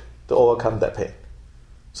to overcome that pain.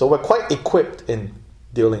 So we're quite equipped in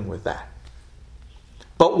dealing with that.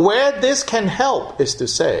 But where this can help is to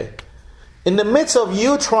say, in the midst of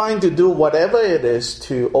you trying to do whatever it is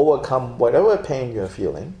to overcome whatever pain you're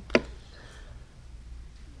feeling,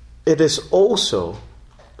 it is also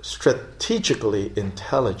strategically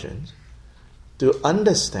intelligent to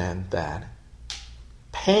understand that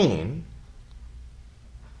pain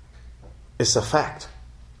is a fact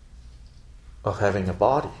of having a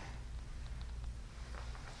body.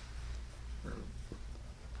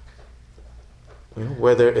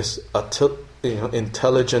 Whether it's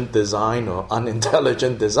intelligent design or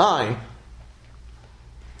unintelligent design,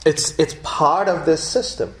 it's part of this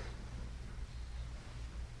system.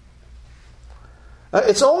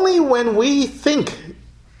 It's only when we think,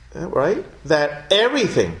 right, that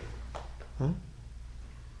everything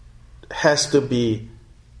has to be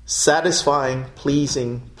satisfying,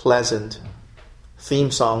 pleasing, pleasant,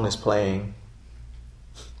 theme song is playing,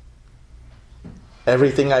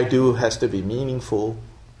 everything I do has to be meaningful,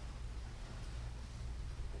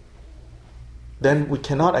 then we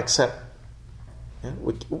cannot accept.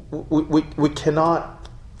 We cannot,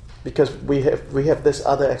 because we have this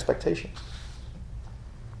other expectation.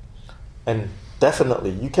 And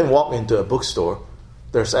definitely, you can walk into a bookstore,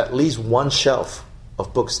 there's at least one shelf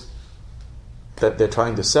of books that they're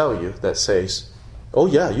trying to sell you that says, oh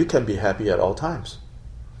yeah, you can be happy at all times.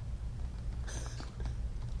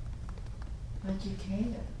 But you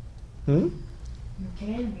can. You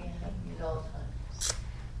can be happy at all times.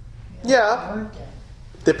 Yeah.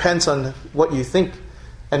 Depends on what you think.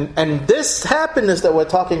 And this happiness that we're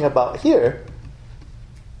talking about here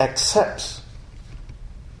accepts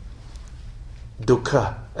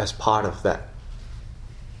dukkha as part of that.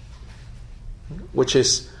 Which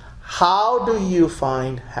is, how do you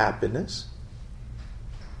find happiness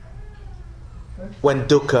when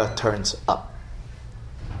dukkha turns up?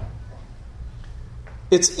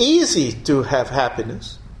 It's easy to have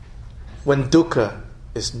happiness when dukkha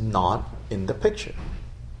is not in the picture.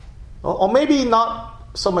 Or maybe not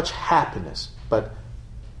so much happiness, but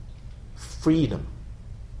freedom.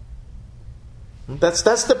 That's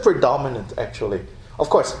the predominant, actually. Of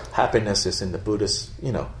course, happiness is in the Buddhist,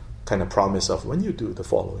 kind of promise of when you do the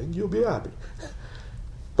following, you'll be happy.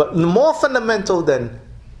 But more fundamental than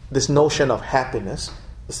this notion of happiness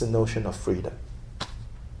is the notion of freedom.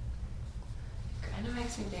 Kind of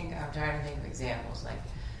makes me think, I'm trying to think of examples,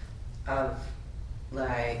 of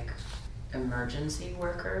emergency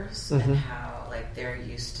workers and how they're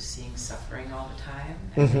used to seeing suffering all the time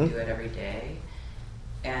and they do it every day,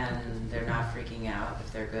 and they're not freaking out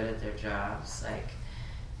if they're good at their jobs,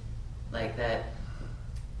 like that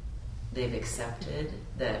they've accepted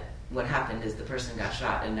that what happened is the person got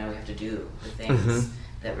shot and now we have to do the things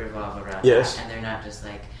that revolve around that, and they're not just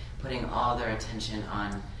putting all their attention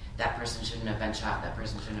on that person shouldn't have been shot, that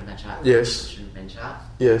person shouldn't have been shot, Yes. that person shouldn't have been shot.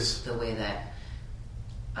 Yes. The way that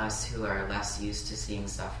us who are less used to seeing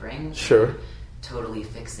suffering Sure. totally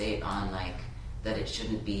fixate on like that it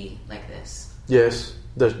shouldn't be like this. Yes.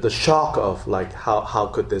 The shock of like how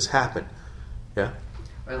could this happen? Yeah.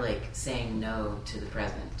 Or like saying no to the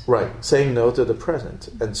present. Right. Saying no to the present.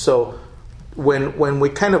 And so when we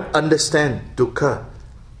kind of understand dukkha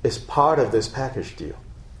is part of this package deal,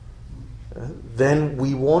 then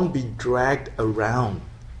we won't be dragged around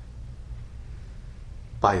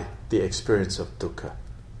by the experience of dukkha.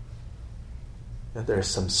 There is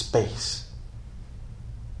some space.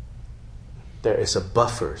 There is a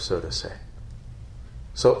buffer, so to say.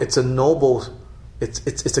 So it's a noble,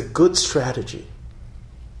 it's a good strategy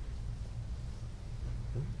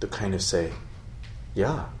to kind of say,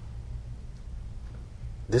 yeah,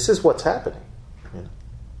 this is what's happening. You know?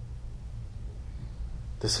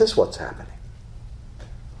 This is what's happening.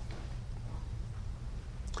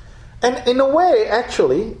 And in a way,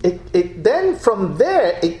 actually, it then from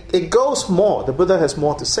there, it goes more. The Buddha has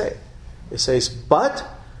more to say. It says, but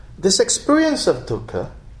this experience of dukkha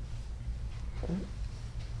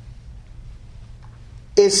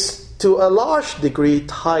is to a large degree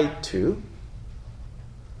tied to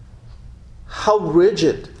how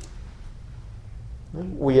rigid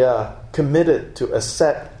we are committed to a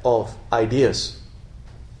set of ideas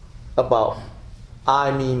about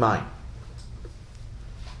I, me, mine.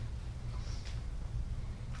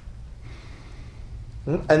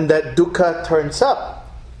 And that dukkha turns up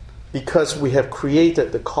because we have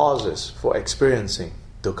created the causes for experiencing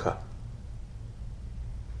dukkha.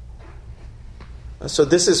 So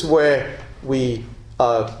this is where we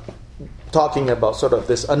are talking about sort of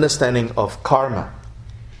this understanding of karma,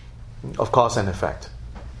 of cause and effect.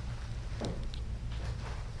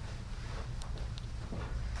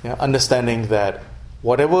 Yeah, understanding that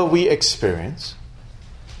whatever we experience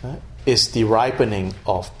is the ripening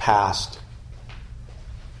of past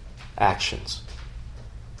actions.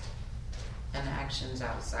 And actions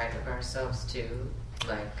outside of ourselves too,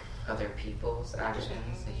 like other people's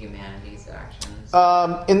actions, the humanity's actions.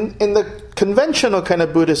 In the conventional kind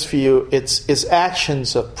of Buddhist view, it's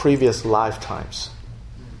actions of previous lifetimes.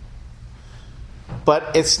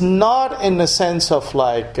 But it's not in the sense of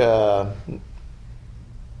like,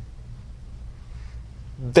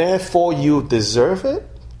 therefore you deserve it.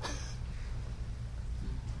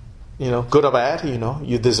 Good or bad,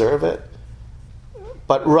 you deserve it.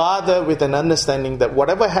 But rather with an understanding that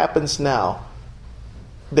whatever happens now,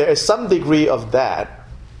 there is some degree of that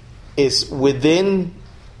is within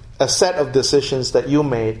a set of decisions that you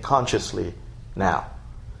made consciously now.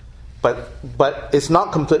 But it's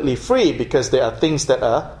not completely free because there are things that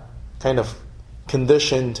are kind of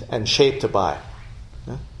conditioned and shaped by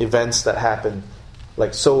events that happened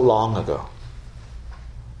like so long ago.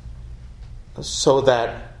 So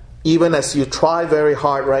that even as you try very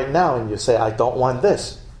hard right now and you say, I don't want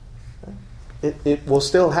this, it will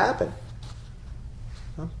still happen.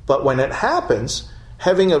 But when it happens,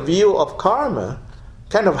 having a view of karma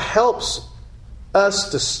kind of helps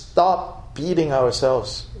us to stop beating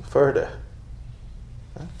ourselves further.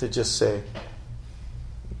 To just say,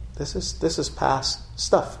 this is past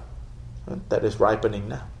stuff that is ripening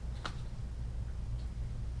now.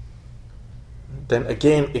 Then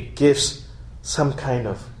again, it gives some kind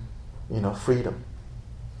of freedom.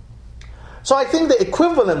 So I think the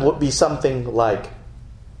equivalent would be something like,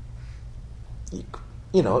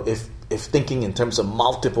 if thinking in terms of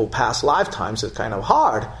multiple past lifetimes is kind of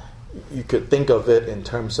hard, you could think of it in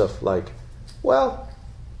terms of like, well,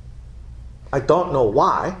 I don't know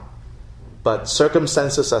why, but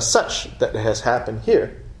circumstances are such that it has happened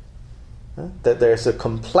here, that there's a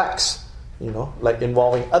complex, like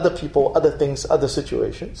involving other people, other things, other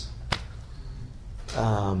situations.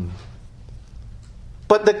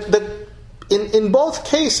 But in both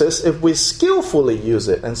cases, if we skillfully use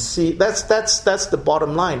it and see, that's the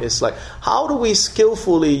bottom line. It's like, how do we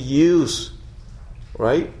skillfully use,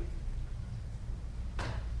 right,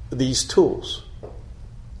 these tools?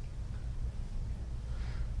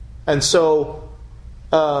 And so,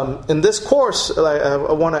 in this course, I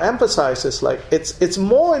want to emphasize is like it's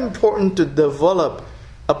more important to develop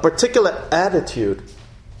a particular attitude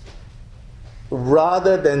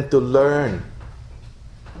rather than to learn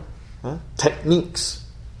techniques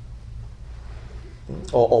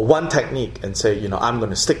or one technique and say, I'm going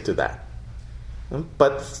to stick to that.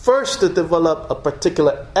 But first to develop a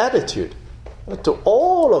particular attitude to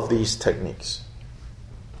all of these techniques,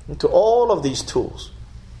 to all of these tools,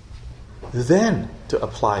 then to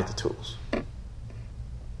apply the tools.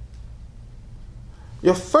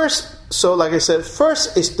 So like I said,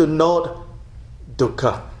 first is to note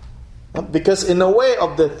dukkha. Because in a way,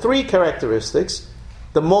 of the three characteristics,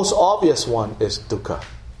 the most obvious one is dukkha.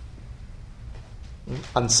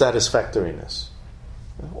 Unsatisfactoriness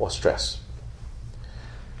or stress.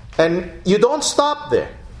 And you don't stop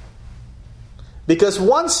there. Because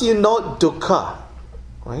once you note dukkha,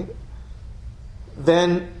 right,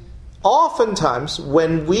 then oftentimes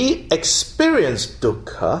when we experience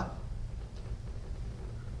dukkha,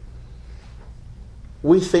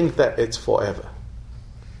 we think that it's forever.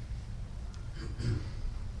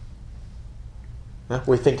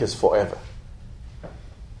 We think it's forever.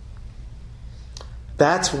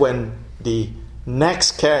 That's when the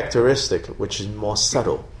next characteristic, which is more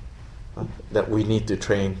subtle, that we need to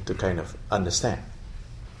train to kind of understand.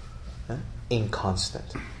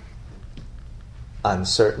 Inconstant,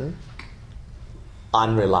 uncertain,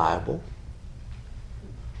 unreliable.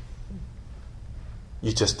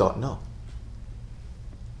 You just don't know.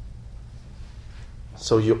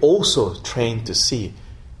 So you also train to see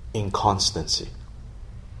inconstancy.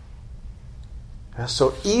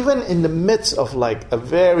 So even in the midst of like a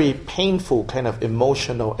very painful kind of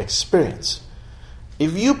emotional experience,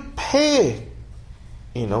 if you pay,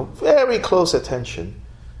 very close attention,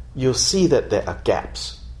 you'll see that there are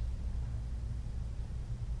gaps.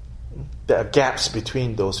 There are gaps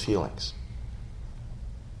between those feelings.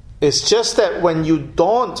 It's just that when you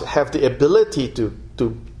don't have the ability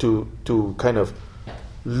to kind of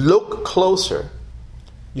look closer,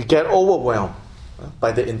 you get overwhelmed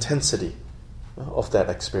by the intensity of that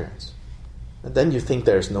experience. And then you think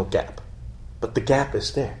there is no gap. But the gap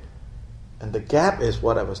is there. And the gap is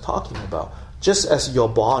what I was talking about. Just as your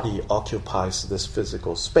body occupies this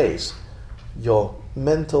physical space, your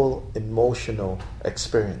mental, emotional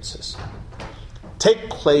experiences take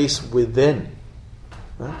place within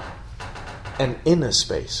an inner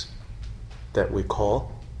space that we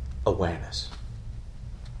call awareness.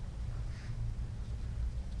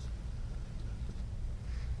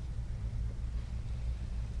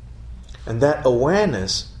 And that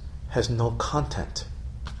awareness has no content.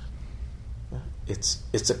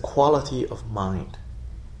 It's a quality of mind.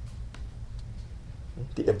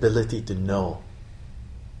 The ability to know.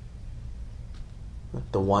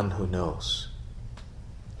 The one who knows.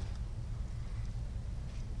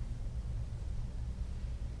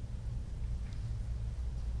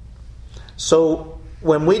 So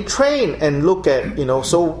when we train and look at,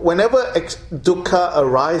 so whenever dukkha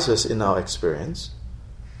arises in our experience,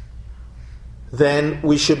 then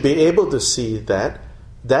we should be able to see that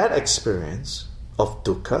experience of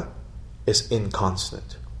dukkha is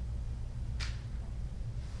inconstant.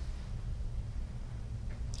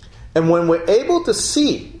 And when we're able to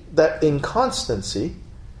see that inconstancy,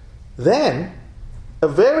 then a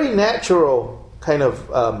very natural kind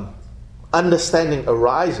of understanding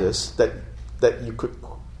arises that you could,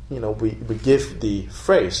 we give the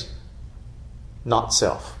phrase, not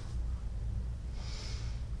self.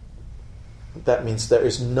 That means there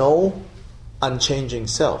is no unchanging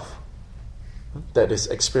self that is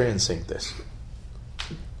experiencing this.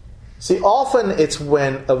 See, often it's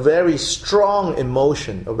when a very strong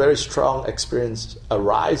emotion, a very strong experience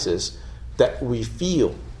arises that we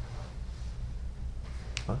feel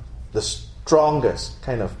the strongest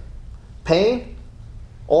kind of pain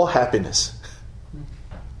or happiness.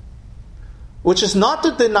 Which is not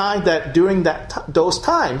to deny that during those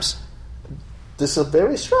times, this is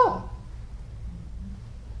very strong.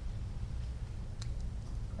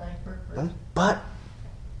 But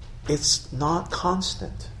it's not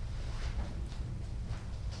constant.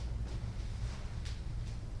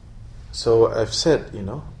 So I've said,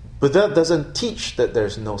 Buddha doesn't teach that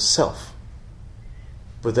there's no self.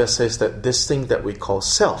 Buddha says that this thing that we call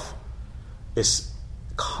self is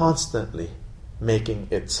constantly making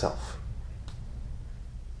itself.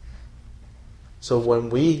 So when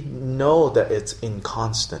we know that it's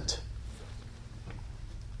inconstant,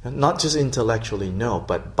 and not just intellectually know,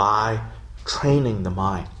 but by training the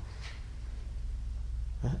mind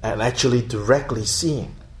and actually directly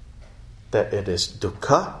seeing that it is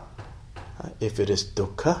dukkha. If it is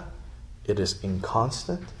dukkha, it is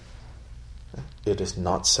inconstant. It is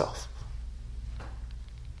not self.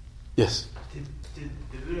 Yes? Did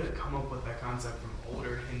Buddha come up with that concept from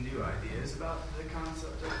older Hindu ideas about the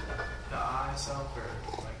concept of the I, self,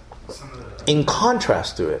 or like some of the... In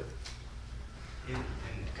contrast to it. In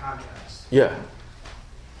contrast. Yeah.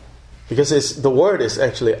 Because the word is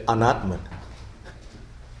actually anatman.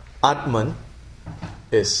 Atman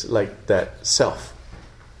is like that self.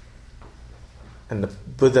 And the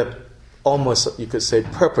Buddha almost, you could say,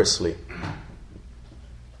 purposely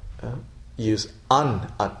use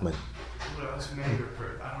un-Atman. What I was maybe I don't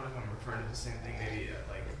know if I'm referring to the same thing. Maybe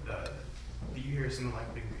do you hear some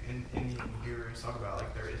like big Indian gurus talk about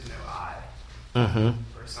like there is no I,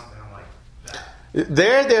 or something like that?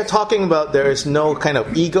 There they're talking about there is no kind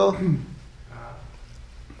of ego,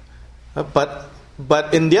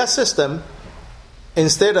 but in their system,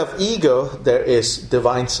 instead of ego, there is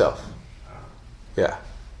divine self. Yeah.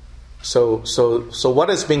 So what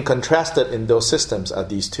is being contrasted in those systems are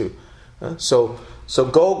these two. So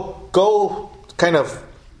go kind of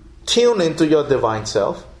tune into your divine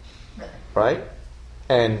self, right?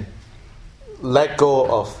 And let go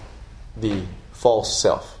of the false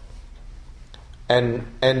self. And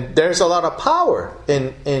there's a lot of power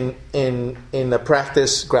in a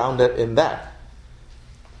practice grounded in that.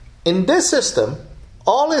 In this system,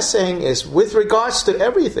 all it's saying is, with regards to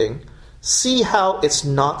everything, see how it's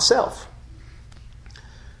not self.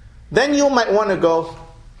 Then you might want to go,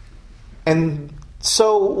 and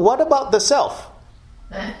so what about the self?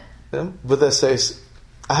 Buddha says,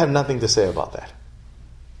 I have nothing to say about that.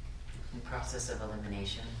 The process of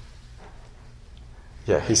elimination.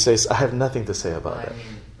 Yeah, he says, I have nothing to say about that. I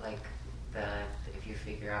mean, like, if you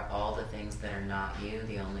figure out all the things that are not you,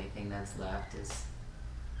 the only thing that's left is...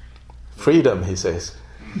 freedom, he says.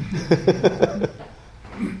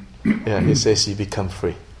 Yeah, he says you become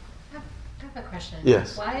free. I have a question.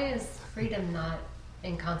 Yes. Why is freedom not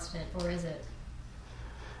inconstant, or is it?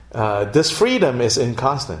 This freedom is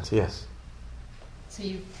inconstant, yes. So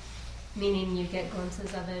meaning you get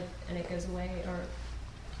glimpses of it and it goes away, or?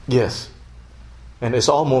 Yes. And it's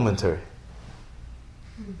all momentary.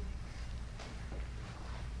 You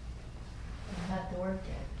have to work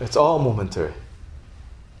it. It's all momentary.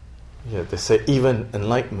 Yeah, they say even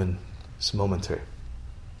enlightenment is momentary.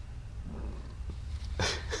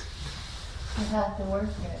 You have to work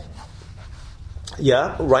at it.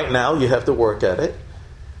 Yeah, right now you have to work at it.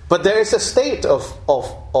 But there is a state of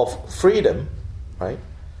freedom, right?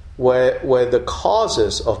 Where the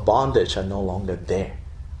causes of bondage are no longer there.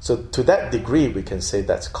 So to that degree we can say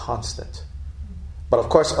that's constant. But of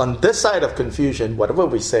course on this side of confusion, whatever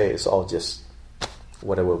we say is all just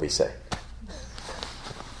whatever we say.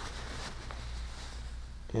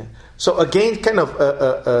 Yeah. So again, kind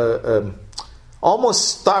of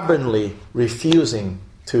almost stubbornly refusing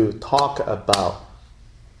to talk about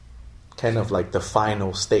kind of like the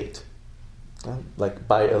final state, like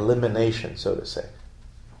by elimination, so to say.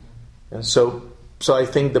 And so I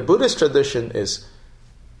think the Buddhist tradition is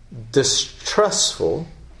distrustful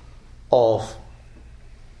of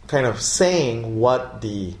kind of saying what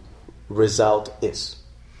the result is,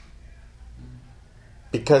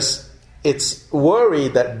 because it's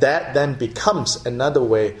worried that then becomes another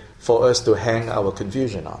way for us to hang our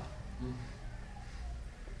confusion on.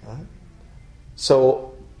 Right?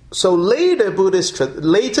 So later Buddhist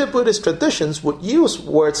traditions would use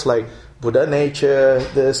words like Buddha nature,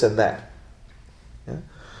 this and that. Yeah?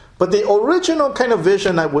 But the original kind of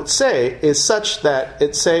vision, I would say, is such that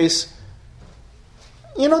it says,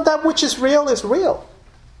 that which is real.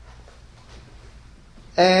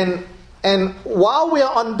 And while we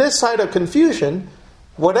are on this side of confusion,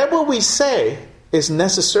 whatever we say is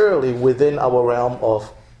necessarily within our realm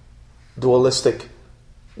of dualistic,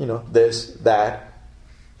 this, that,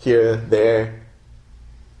 here, there.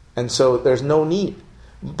 And so there's no need.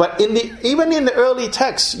 But even in the early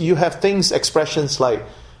texts, you have expressions like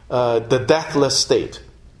the deathless state.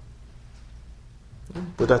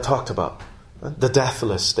 Buddha talked about the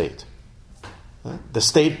deathless state. The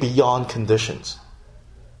state beyond conditions.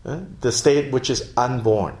 The state which is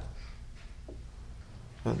unborn.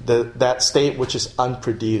 That state which is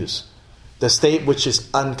unproduced. The state which is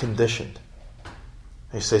unconditioned.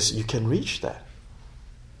 He says you can reach that.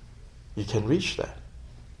 You can reach that.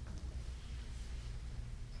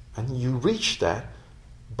 And you reach that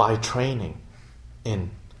by training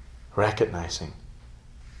in recognizing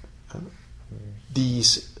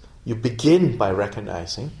these. You begin by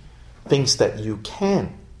recognizing things that you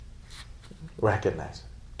can recognize.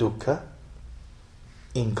 Dukkha,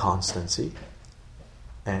 inconstancy,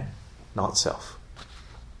 and not self.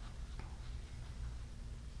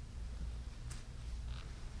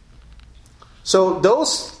 So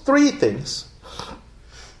those three things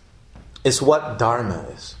is what Dharma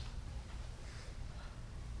is.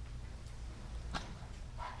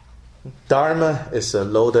 Dharma is a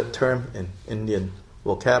loaded term in Indian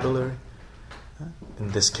vocabulary.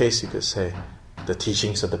 In this case, you could say the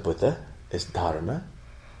teachings of the Buddha is Dharma.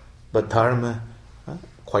 But Dharma,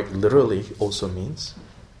 quite literally, also means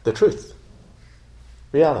the truth,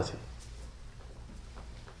 reality.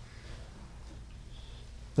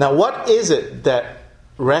 Now, what is it that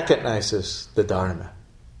recognizes the Dharma.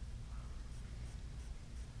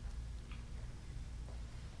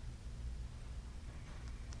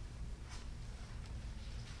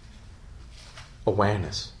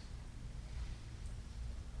 Awareness.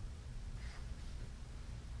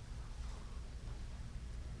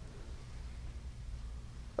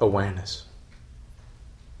 Awareness.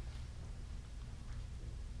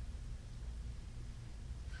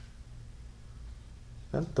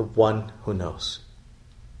 And the one who knows.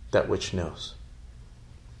 That which knows.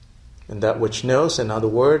 And that which knows, another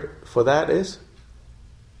word for that is?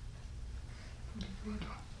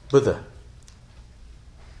 Buddha.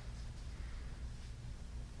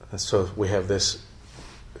 And so we have this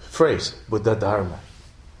phrase, Buddha Dharma.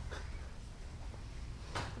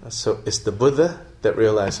 So it's the Buddha that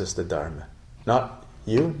realizes the Dharma. Not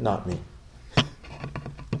you, not me.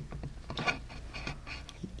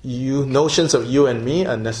 Notions of you and me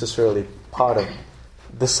are necessarily part of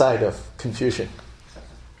this side of confusion.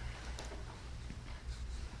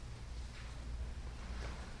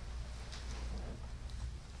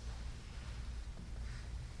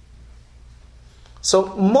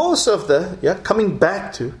 So most of coming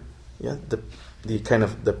back to the kind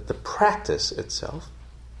of the practice itself,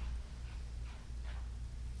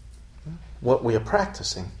 what we are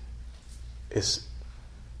practicing is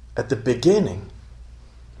at the beginning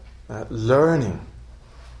learning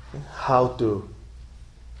how to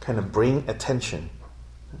kind of bring attention,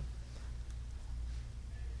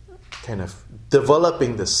 kind of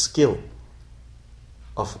developing the skill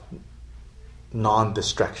of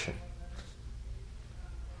non-distraction.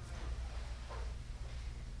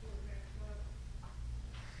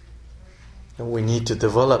 And we need to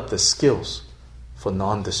develop the skills for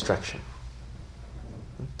non-distraction,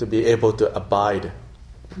 to be able to abide,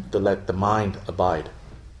 to let the mind abide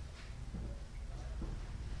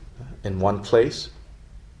in one place,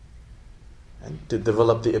 and to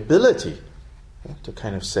develop the ability to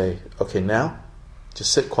kind of say, okay, now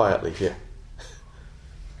just sit quietly here.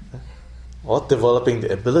 Or developing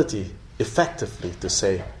the ability effectively to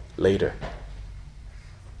say later.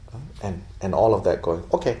 And all of that going,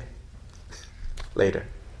 okay, later.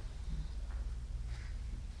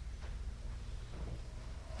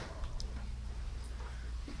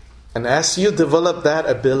 And as you develop that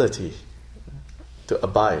ability to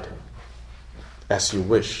abide as you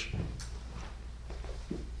wish,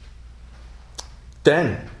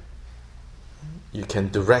 then you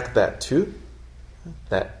can direct that to,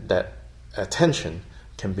 that attention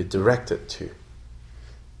can be directed to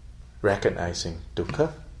recognizing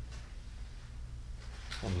dukkha.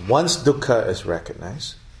 And once dukkha is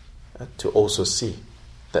recognized, to also see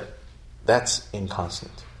that that's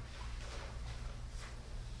inconstant.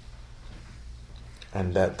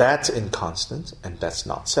 And that's inconstant, and that's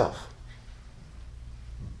not self.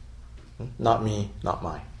 Not me, not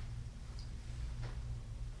mine.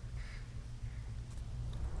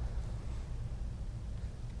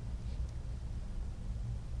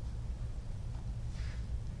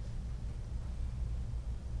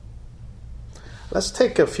 Let's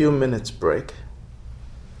take a few minutes break.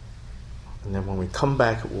 And then when we come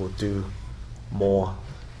back, we'll do more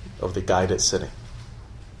of the guided sitting.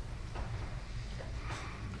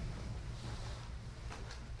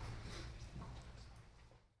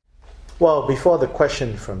 Well, before the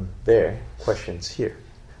question from there, questions here.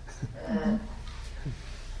 I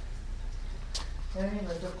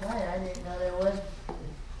didn't know there was.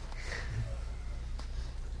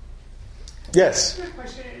 Yes. Good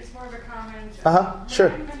question. It's more of a comment. Sure.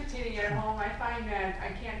 When I'm meditating at home, I find that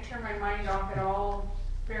I can't turn my mind off at all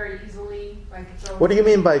very easily. Like it's always, what do you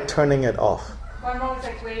mean by turning it off? Well, I'm always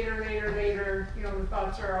like later. You know, the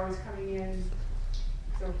thoughts are always coming in.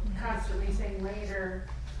 So constantly saying later.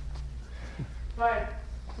 But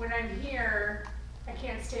when I'm here, I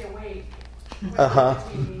can't stay awake when I'm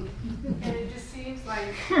meditating. And it just seems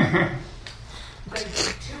like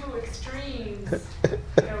two extremes,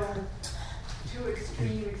 you know, two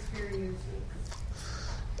extreme experiences.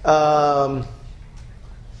 I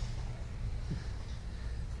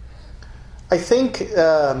think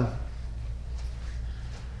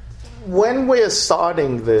when we're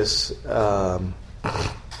starting this,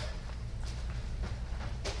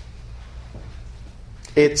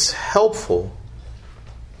 it's helpful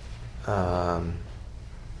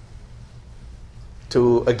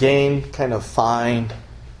to again kind of find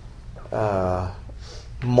more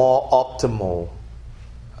optimal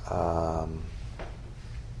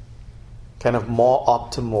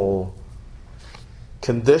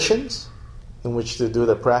conditions in which to do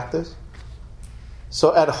the practice.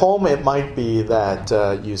 So at home it might be that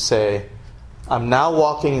you say, I'm now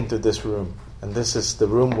walking into this room and this is the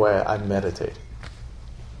room where I meditate.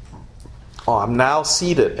 I'm now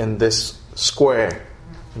seated in this square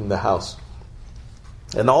in the house.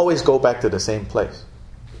 And always go back to the same place.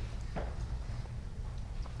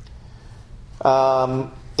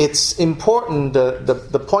 It's important,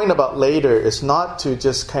 the point about later is not to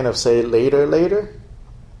just kind of say later,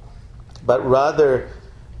 but rather,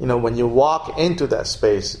 when you walk into that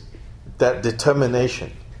space, that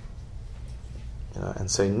determination,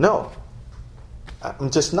 and say, no,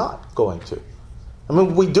 I'm just not going to. I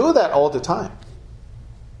mean, we do that all the time,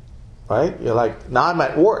 right? You're like, now I'm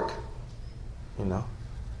at work, Well,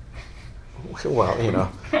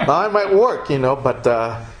 now I'm at work, but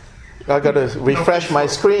I got to refresh my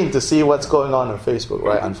screen to see what's going on Facebook,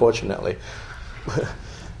 right? Unfortunately.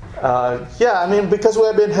 Because we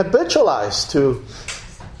have been habitualized to,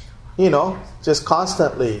 just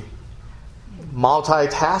constantly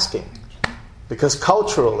multitasking. Because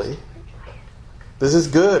culturally, this is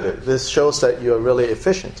good. This shows that you're really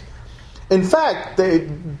efficient. In fact, the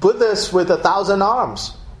Buddhists with 1,000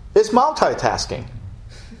 arms is multitasking.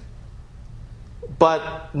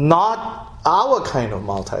 But not our kind of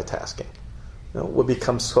multitasking. We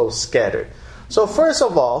become so scattered. So first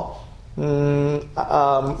of all,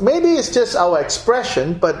 maybe it's just our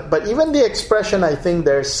expression, but even the expression, I think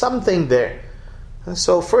there's something there.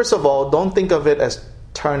 So first of all, don't think of it as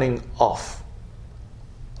turning off.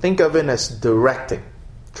 Think of it as directing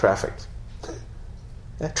traffic.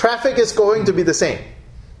 Traffic is going to be the same,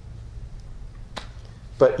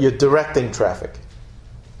 but you're directing traffic.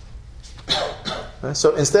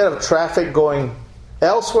 So instead of traffic going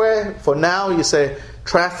elsewhere, for now you say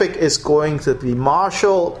traffic is going to be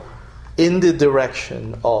marshaled in the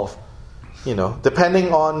direction of,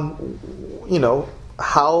 depending on,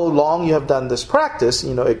 how long you have done this practice,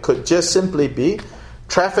 it could just simply be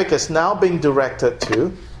traffic is now being directed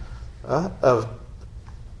to,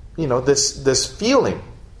 this feeling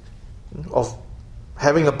of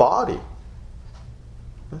having a body.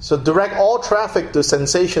 So direct all traffic to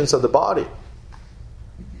sensations of the body.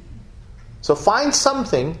 So find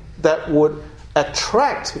something that would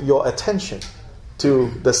attract your attention to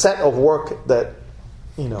the set of work that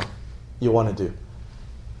you want to do.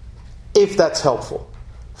 If that's helpful.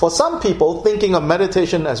 For some people, thinking of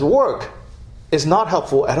meditation as work is not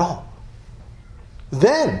helpful at all.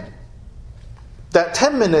 Then that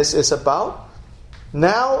 10 minutes is about,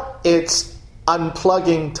 now it's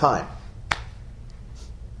unplugging time.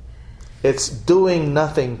 It's doing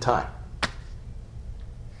nothing time.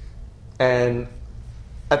 And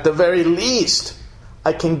at the very least,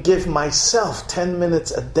 I can give myself 10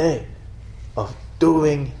 minutes a day of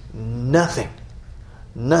doing nothing.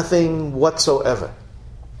 Nothing whatsoever.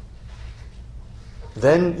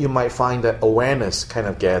 Then you might find that awareness kind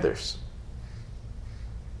of gathers.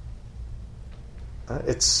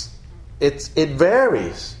 It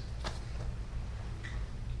varies.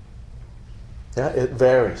 Yeah, it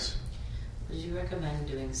varies. Would you recommend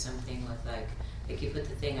doing something with like you put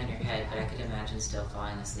the thing on your head, but I could imagine still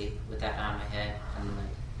falling asleep with that on my head and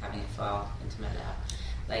having it fall into my lap.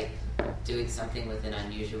 Like doing something with an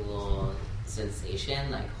unusual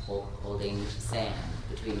sensation, like holding sand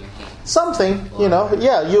between your hands. Something,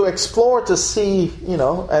 you explore to see,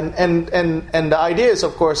 and the idea is,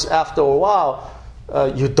 of course, after a while,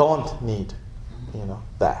 you don't need,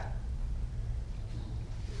 that.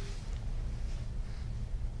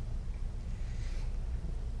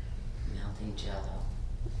 Melting jello.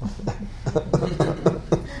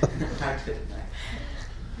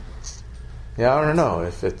 Yeah, I don't know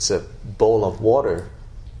if it's a bowl of water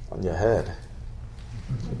on your head.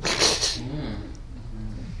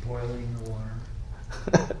 Boiling the water.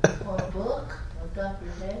 Or a book on top of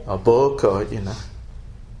your head. A book, or Back in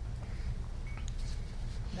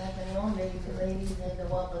the old days, the ladies had to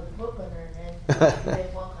walk with a book on their head. They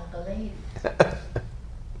walk like a lady.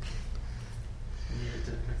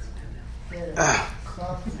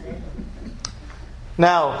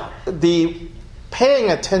 Now, the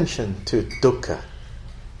paying attention to dukkha.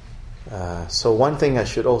 So one thing I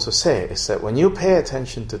should also say is that when you pay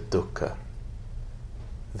attention to dukkha,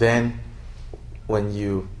 then when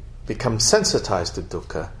you become sensitized to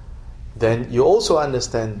dukkha, then you also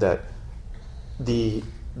understand that the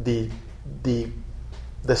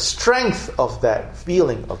strength of that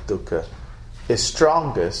feeling of dukkha is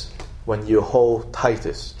strongest when you hold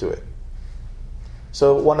tightest to it.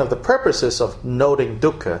 So one of the purposes of noting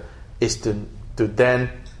dukkha is to then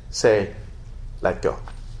say, let go.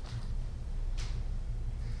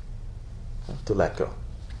 To let go.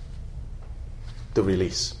 To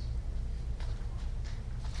release.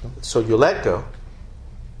 So you let go.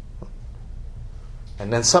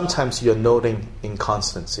 And then sometimes you're noting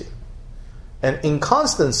inconstancy. And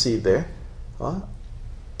inconstancy there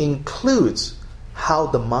includes how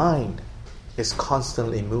the mind is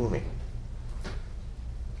constantly moving.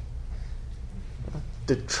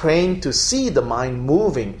 To train to see the mind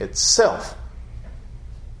moving itself.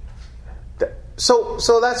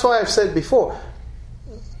 So that's why I've said before,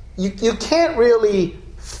 you can't really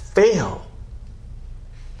fail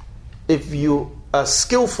if you are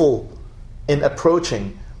skillful in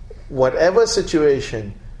approaching whatever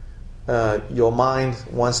situation your mind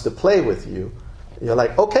wants to play with you. You're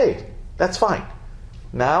like, okay, that's fine.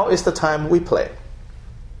 Now is the time we play.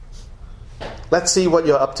 Let's see what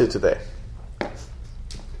you're up to today.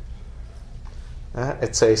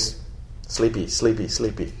 It says, sleepy, sleepy,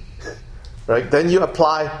 sleepy. Right? Then you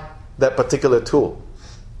apply that particular tool.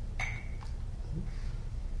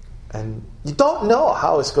 And you don't know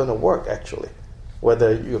how it's going to work, actually.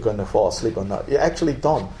 Whether you're going to fall asleep or not. You actually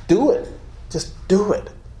don't. Do it. Just do it.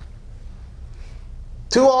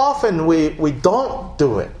 Too often we don't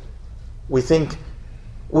do it. We think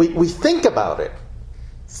about it.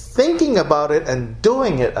 Thinking about it and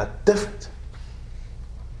doing it are different.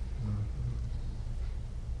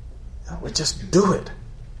 We just do it.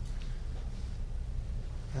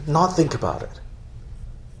 Not think about it.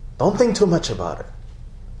 Don't think too much about it.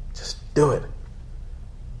 Just do it.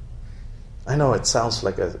 I know it sounds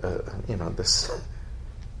like this.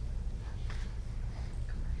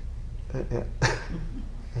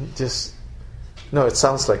 It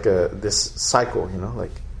sounds like this cycle,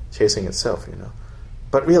 like chasing itself,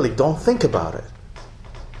 But really, don't think about it.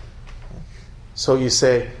 So you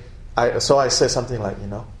say, I say something like,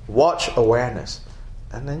 watch awareness,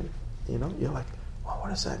 and then, you're like, well, what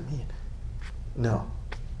does that mean? No,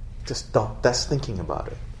 just don't. That's thinking about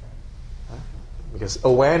it. Because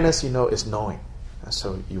awareness, is knowing.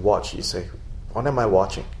 So you watch, you say, what am I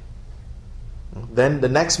watching? Then the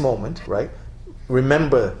next moment, right,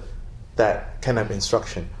 remember that kind of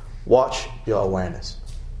instruction. Watch your awareness.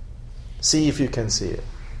 See if you can see it.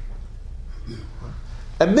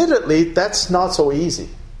 Admittedly, that's not so easy.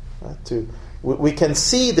 We can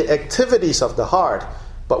see the activities of the heart,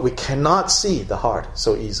 but we cannot see the heart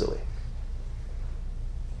so easily.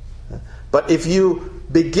 But if you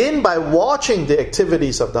begin by watching the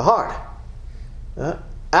activities of the heart,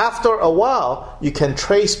 after a while, you can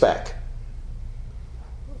trace back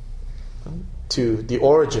to the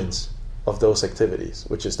origins of those activities,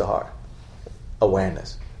 which is the heart.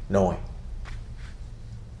 Awareness, knowing.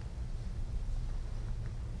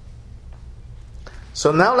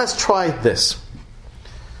 So now let's try this.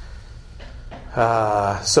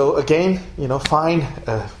 So again, find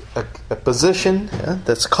a position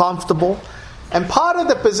that's comfortable. And part of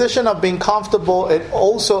the position of being comfortable is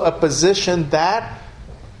also a position that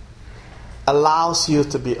allows you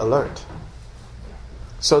to be alert.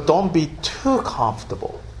 So don't be too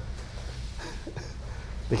comfortable.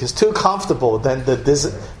 Because too comfortable, then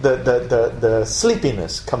the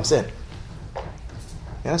sleepiness comes in.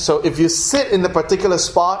 Yeah, so if you sit in a particular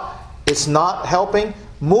spot, it's not helping,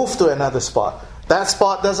 move to another spot. That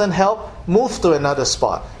spot doesn't help, move to another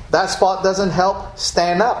spot. That spot doesn't help,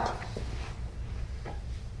 stand up.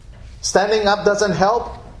 Standing up doesn't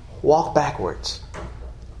help, walk backwards.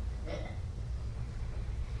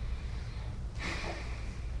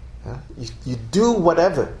 Yeah, you do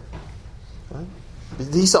whatever. Right?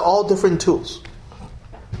 These are all different tools.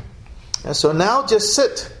 And so now just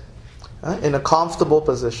sit in a comfortable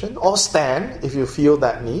position, or stand if you feel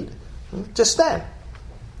that need. Just stand.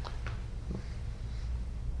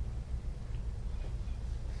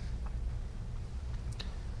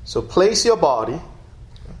 So place your body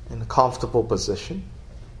in a comfortable position.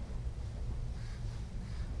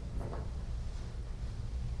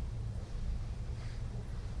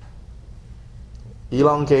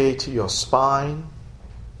 Elongate your spine.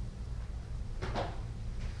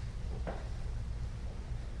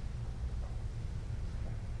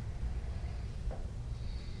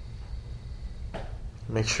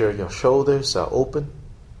 Make sure your shoulders are open.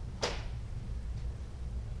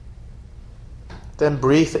 Then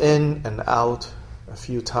breathe in and out a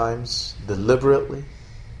few times deliberately.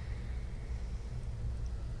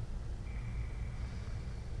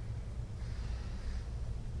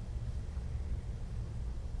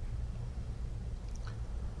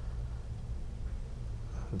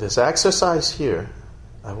 This exercise here,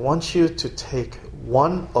 I want you to take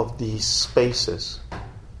one of these spaces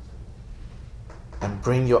and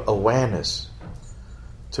bring your awareness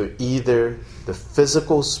to either the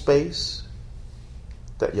physical space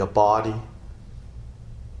that your body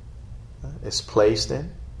is placed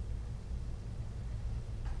in,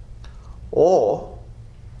 or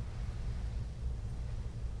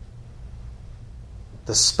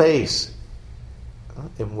the space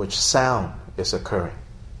in which sound is occurring.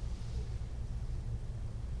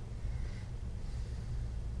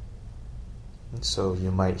 And so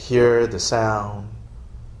you might hear the sound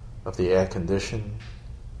of the air condition.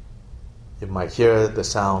 You might hear the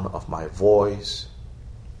sound of my voice.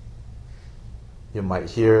 You might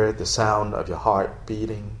hear the sound of your heart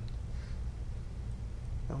beating.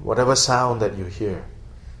 Whatever sound that you hear,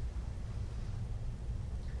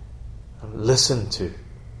 listen to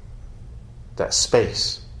that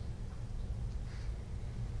space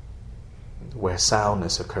where sound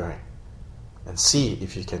is occurring and see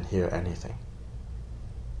if you can hear anything.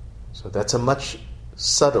 So that's a much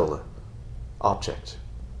subtler object.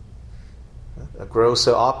 A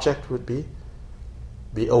grosser object would be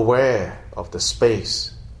aware of the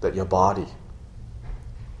space that your body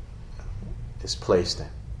is placed in.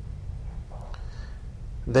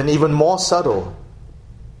 Then even more subtle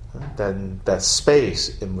than that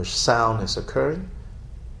space in which sound is occurring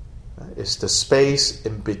is the space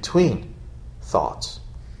in between thoughts,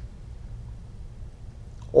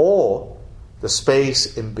 or the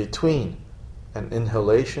space in between an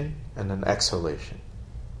inhalation and an exhalation.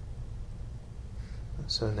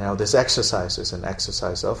 So now this exercise is an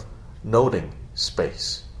exercise of noting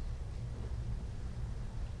space.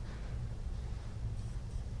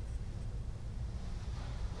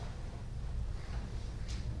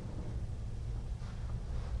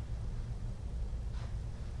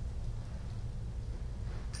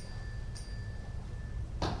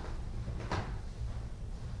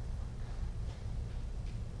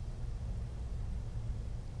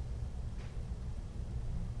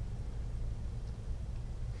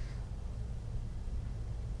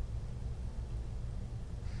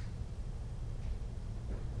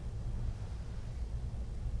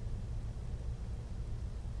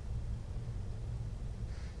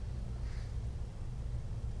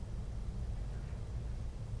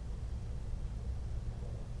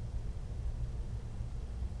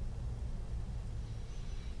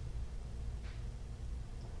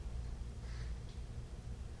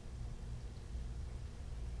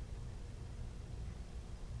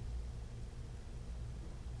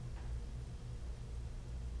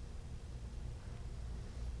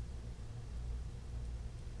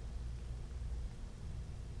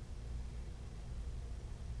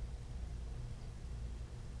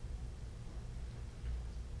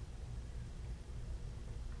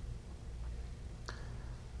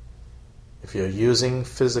 If you're using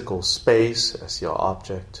physical space as your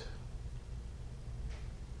object,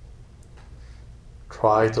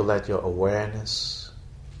 try to let your awareness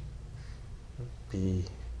be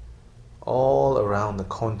all around the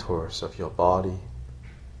contours of your body,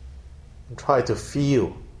 and try to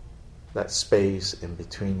feel that space in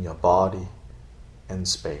between your body and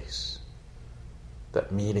space,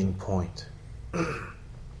 that meeting point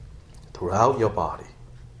throughout your body.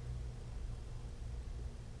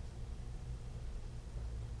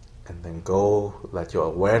 And then let your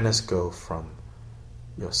awareness go from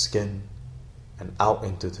your skin and out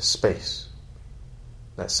into the space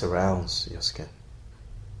that surrounds your skin.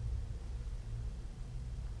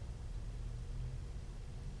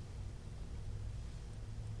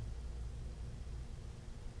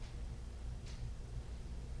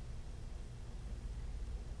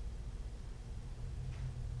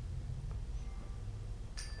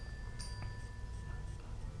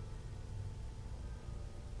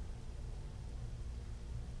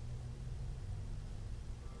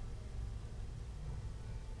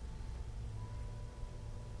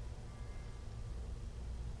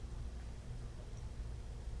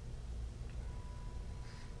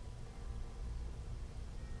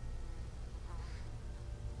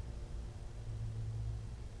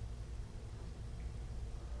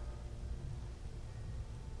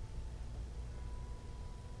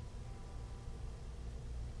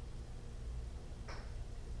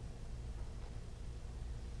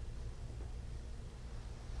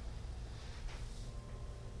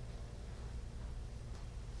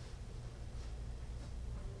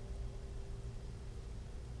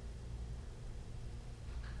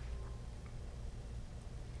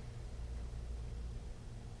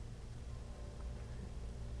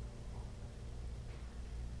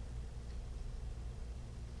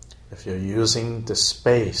 If you're using the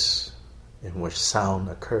space in which sound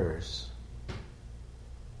occurs,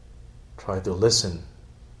 try to listen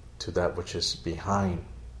to that which is behind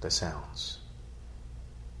the sounds.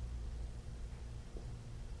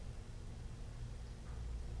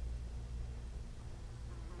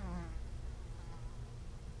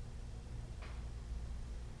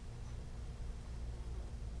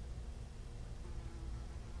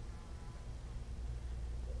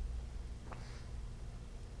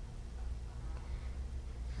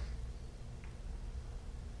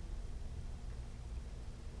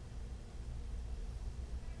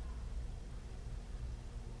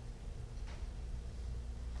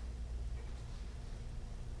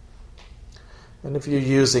 And if you're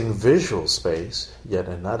using visual space, yet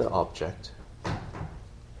another object,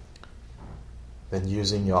 then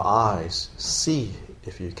using your eyes, see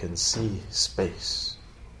if you can see space.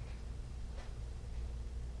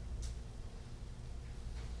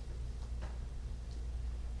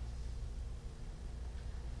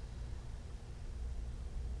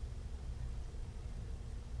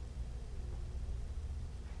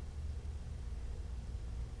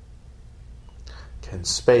 Can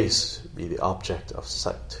space be the object of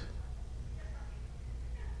sight?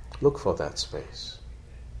 Look for that space.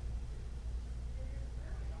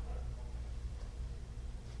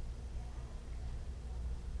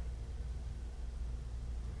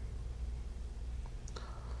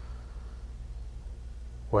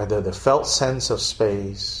 Whether the felt sense of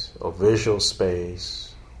space, or visual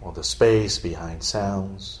space, or the space behind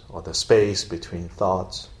sounds, or the space between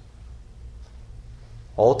thoughts,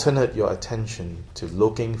 alternate your attention to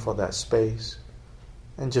looking for that space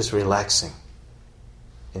and just relaxing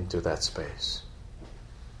into that space.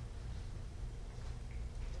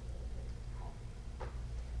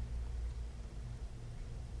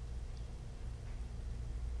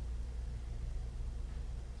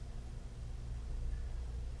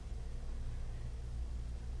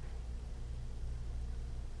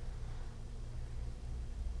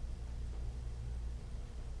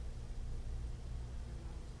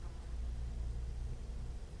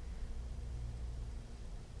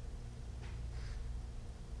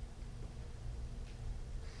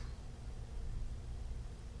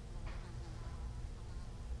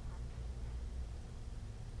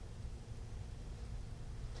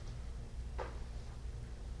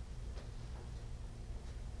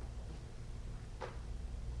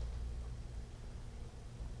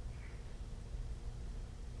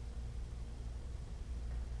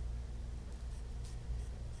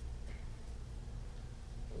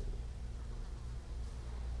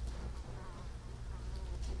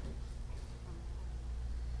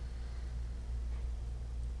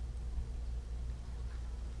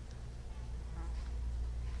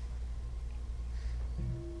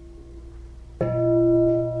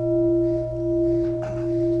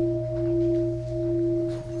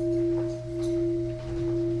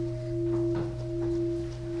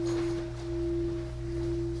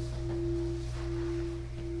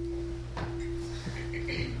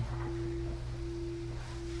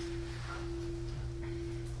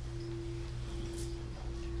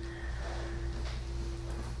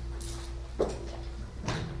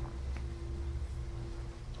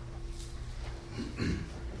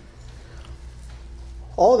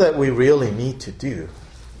 All that we really need to do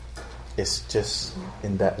is just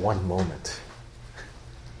in that one moment.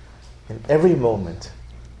 In every moment,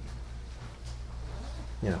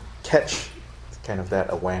 catch kind of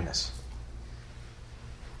that awareness.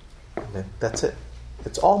 And then that's it.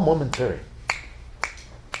 It's all momentary.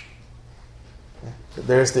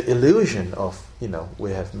 There's the illusion of,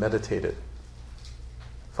 we have meditated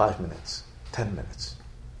 5 minutes, 10 minutes.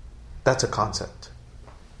 That's a concept.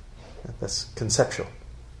 That's conceptual.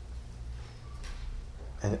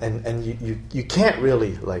 And you can't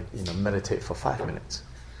really meditate for 5 minutes.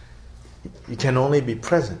 You can only be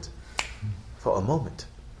present for a moment.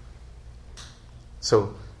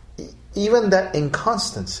 So even that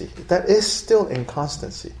inconstancy, that is still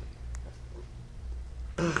inconstancy.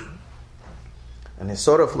 And it's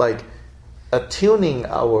sort of like attuning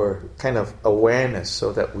our kind of awareness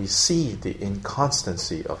so that we see the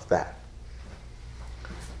inconstancy of that.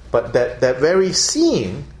 But that very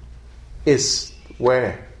seeing is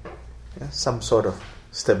where some sort of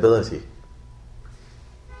stability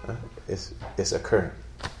is occurring.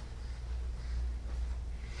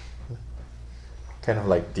 Kind of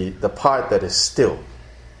like the part that is still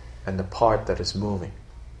and the part that is moving.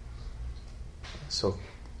 So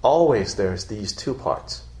always there's these two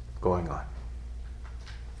parts going on.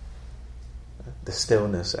 The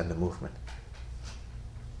stillness and the movement.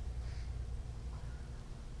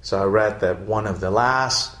 So I read that one of the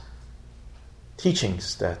last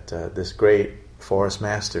teachings that this great forest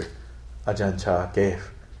master Ajahn Chah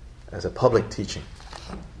gave as a public teaching.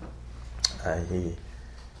 The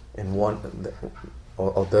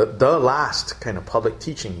last kind of public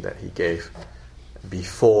teaching that he gave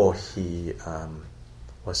before he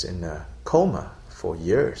was in a coma for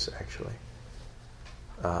years, actually.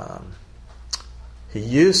 He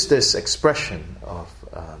used this expression of,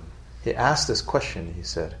 he asked this question, he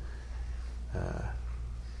said,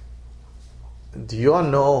 do you all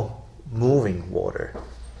know moving water?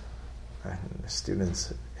 And his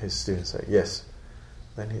students say, yes.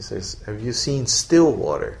 Then he says, have you seen still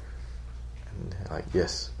water? And they're like,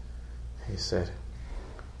 yes. He said,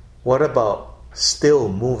 what about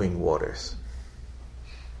still moving waters.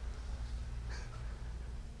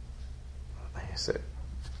 He said,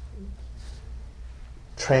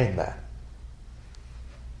 train that.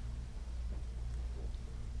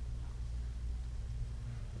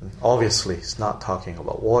 Obviously, it's not talking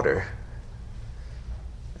about water.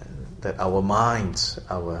 That our minds,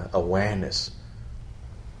 our awareness,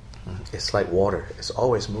 it's like water. It's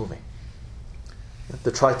always moving.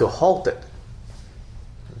 To try to halt it,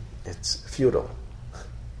 it's futile.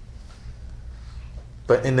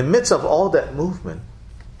 But in the midst of all that movement,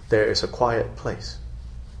 there is a quiet place.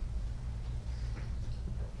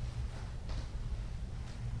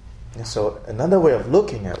 And so another way of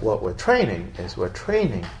looking at what we're training is we're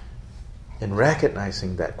training in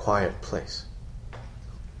recognizing that quiet place.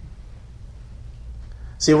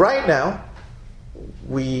 See, right now,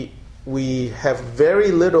 we have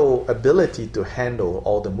very little ability to handle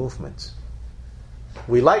all the movements.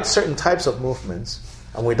 We like certain types of movements,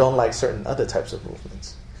 and we don't like certain other types of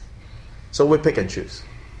movements. So we pick and choose.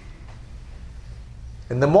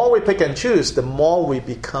 And the more we pick and choose, the more we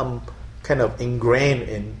become kind of ingrained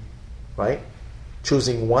in, right,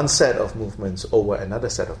 choosing one set of movements over another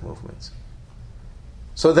set of movements.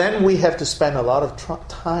 So then we have to spend a lot of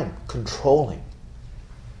time controlling,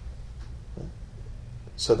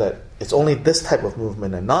 so that it's only this type of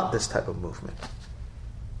movement and not this type of movement.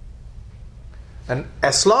 And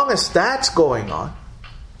as long as that's going on,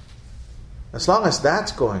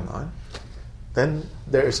 then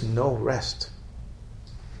there is no rest.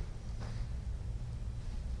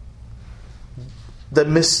 The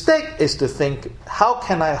mistake is to think, how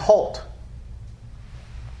can I halt?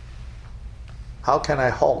 How can I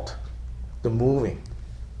halt the moving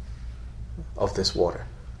of this water?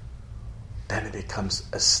 Then it becomes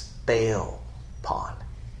a stale pond.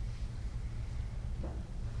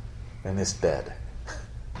 Then it's dead.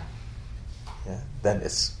 Yeah? Then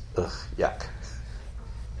it's yuck.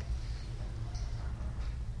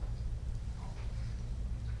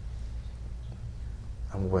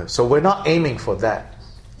 So we're not aiming for that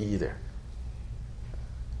either.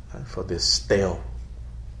 For this stale,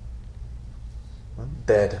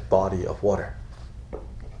 dead body of water.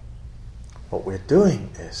 What we're doing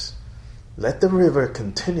is let the river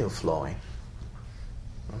continue flowing,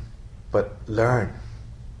 but learn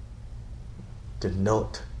to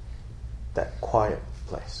note that quiet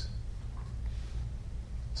place.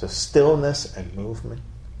 So stillness and movement,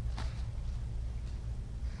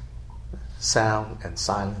 sound and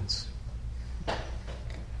silence.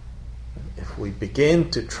 If we begin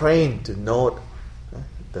to train to note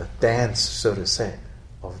the dance, so to say,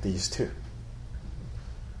 of these two,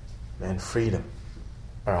 then freedom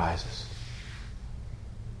arises.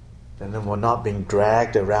 And then we're not being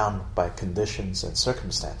dragged around by conditions and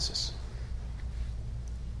circumstances,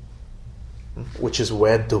 which is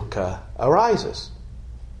where dukkha arises.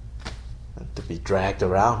 To be dragged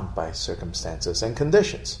around by circumstances and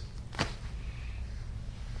conditions.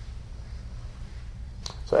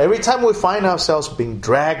 So every time we find ourselves being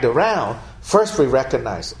dragged around, first we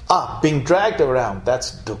recognize, being dragged around,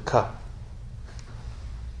 that's dukkha.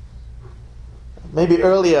 Maybe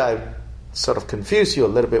earlier I sort of confused you a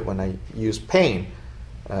little bit when I used pain.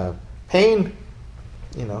 Pain,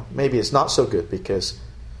 maybe it's not so good because,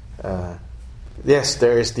 yes,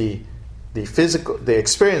 there is the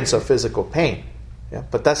experience of physical pain,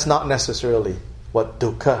 but that's not necessarily what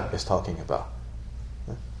dukkha is talking about.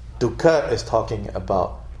 Dukkha is talking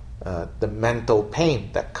about the mental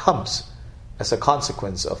pain that comes as a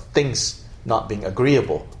consequence of things not being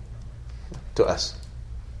agreeable to us.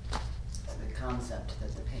 So the concept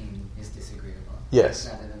that the pain is disagreeable, yes,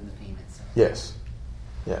 rather than the pain itself. Yes,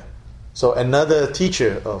 yeah. So another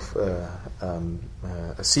teacher of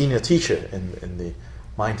a senior teacher in the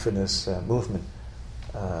mindfulness movement,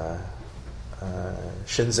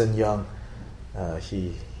 Shinzen Young,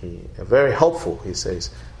 he very helpful. He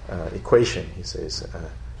says equation. He says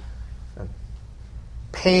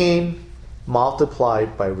pain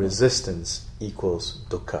multiplied by resistance equals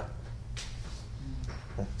dukkha.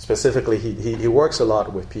 Specifically, he works a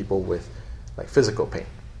lot with people with like physical pain.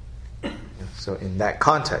 So in that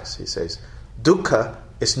context, he says dukkha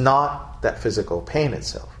is not that physical pain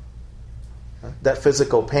itself. That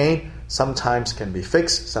physical pain sometimes can be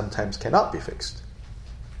fixed, sometimes cannot be fixed.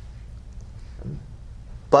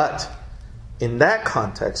 But in that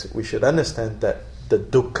context, we should understand that the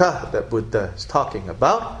dukkha that Buddha is talking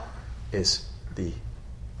about is the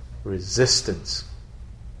resistance,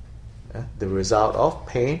 the result of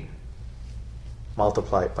pain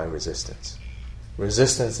multiplied by resistance.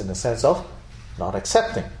 Resistance in the sense of not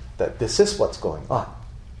accepting that this is what's going on.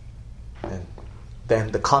 And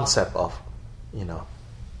then the concept of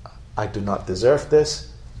I do not deserve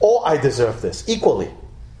this, or I deserve this equally.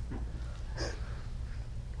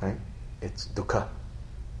 Right? It's dukkha.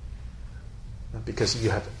 Because you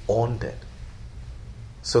have owned it.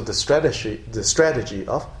 So the strategy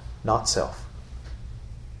of not self.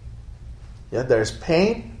 Yeah, there's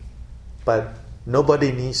pain, but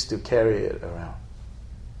nobody needs to carry it around.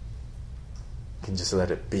 You can just let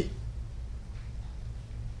it be.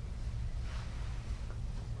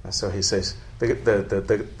 And so he says,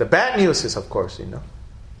 the bad news is, of course,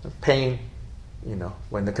 pain,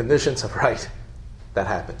 when the conditions are right, that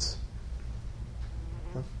happens.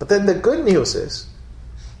 But then the good news is,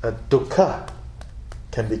 dukkha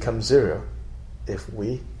can become zero if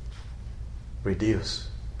we reduce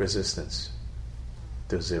resistance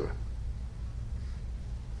to zero.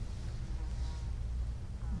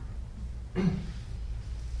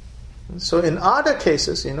 So in other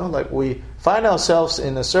cases, like we find ourselves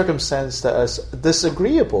in a circumstance that is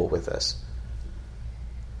disagreeable with us.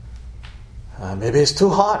 Maybe it's too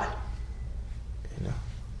hot.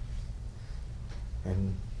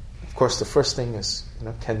 And of course the first thing is,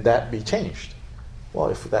 can that be changed? Well,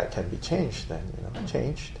 if that can be changed, then,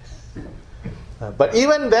 changed. But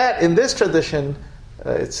even that, in this tradition,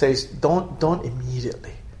 it says, don't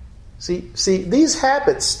immediately. See, these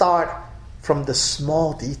habits start from the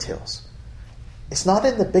small details. It's not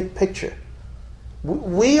in the big picture.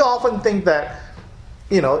 We often think that,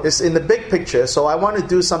 it's in the big picture, so I want to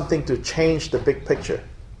do something to change the big picture.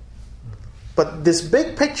 But this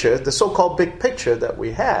big picture, the so-called big picture that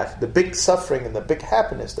we have, the big suffering and the big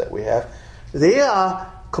happiness that we have, they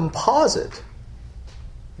are composite.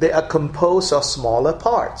 They are composed of smaller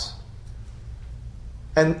parts.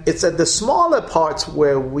 And it's at the smaller parts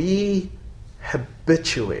where we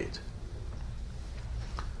habituate.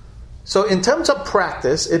 So in terms of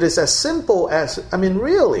practice, it is as simple as,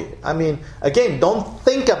 again, don't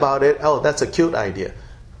think about it, oh, that's a cute idea.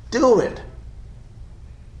 Do it.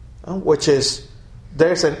 Which is,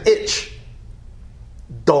 there's an itch.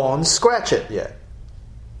 Don't scratch it yet.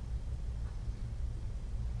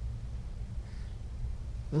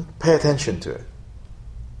 Pay attention to it.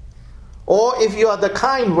 Or if you are the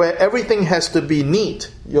kind where everything has to be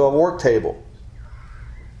neat, your work table,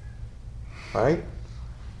 right?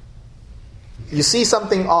 You see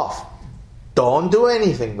something off. Don't do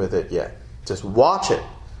anything with it yet. Just watch it.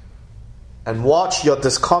 And watch your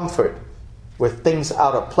discomfort with things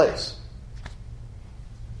out of place.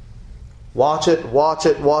 Watch it,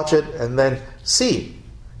 and then see.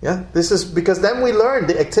 Yeah, this is because then we learn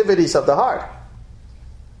the activities of the heart.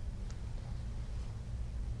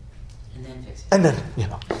 And then fix it. And then,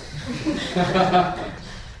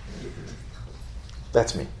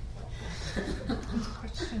 that's me.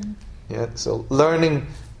 Yeah, so learning,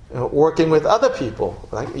 working with other people,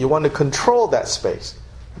 right? You want to control that space,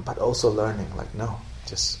 but also learning,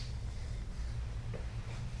 just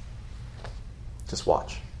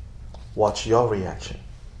watch. Watch your reaction.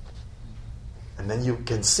 And then you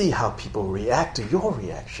can see how people react to your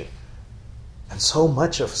reaction. And so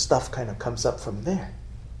much of stuff kind of comes up from there.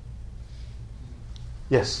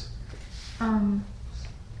 Yes?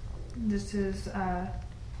 This is,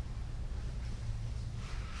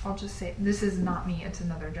 I'll just say, this is not me, it's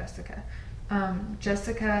another Jessica.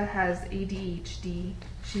 Jessica has ADHD.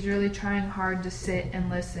 She's really trying hard to sit and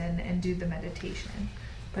listen and do the meditation,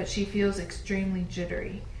 but she feels extremely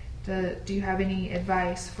jittery. Do you have any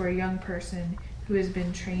advice for a young person who has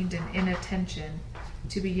been trained in inattention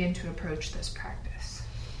to begin to approach this practice?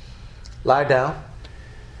 Lie down.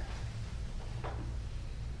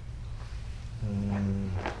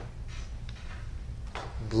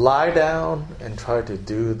 Lie down and try to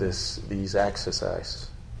do these exercises.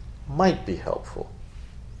 Might be helpful.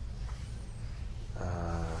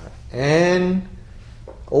 And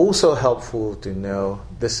also helpful to know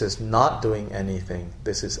this is not doing anything.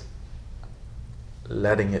 This is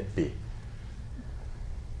letting it be.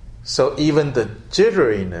 So even the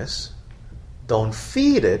jitteriness, don't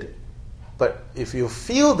feed it, but if you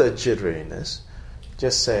feel the jitteriness,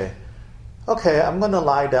 just say, okay, I'm going to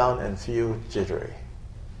lie down and feel jittery.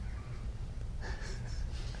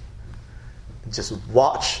 Just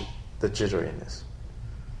watch the jitteriness.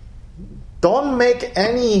 Don't make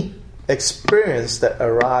any experience that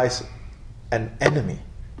arises an enemy.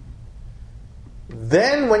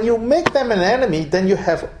 Then when you make them an enemy, then you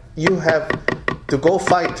have to go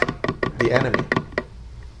fight the enemy.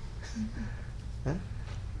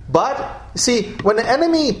 But see, when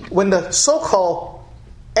the so-called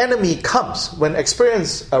enemy comes, when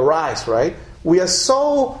experience arises, right? We are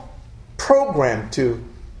so programmed to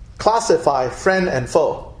classify friend and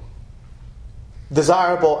foe,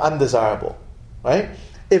 desirable, undesirable. right?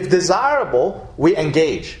 If desirable, we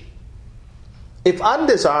engage. If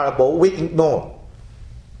undesirable, we ignore.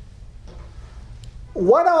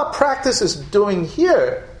 What our practice is doing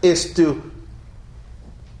here is to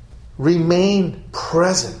remain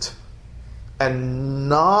present and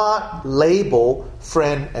not label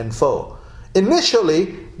friend and foe.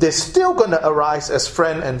 Initially, they're still going to arise as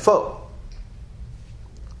friend and foe.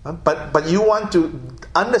 But you want to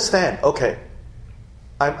understand, okay,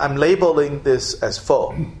 I'm labeling this as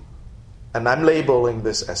foe, and I'm labeling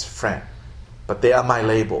this as friend, but they are my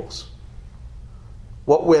labels.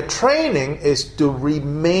 What we're training is to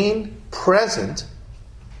remain present,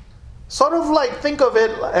 sort of like, think of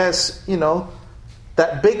it as,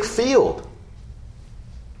 that big field.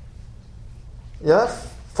 Yeah,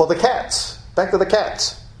 for the cats. Back to the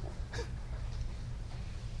cats.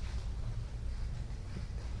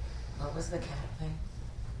 What was the cat thing?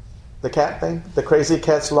 The cat thing? The crazy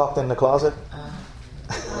cat's locked in the closet?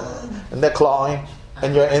 And they're clawing,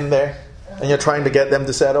 and you're in there, and you're trying to get them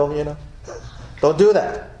to settle, Don't do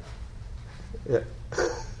that. Yeah.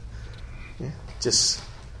 Just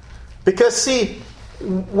because, see,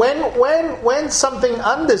 when something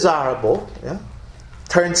undesirable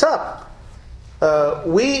turns up,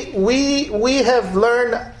 we have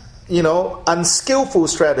learned, unskillful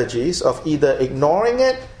strategies of either ignoring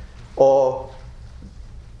it or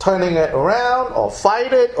turning it around or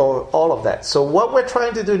fight it or all of that. So what we're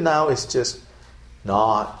trying to do now is just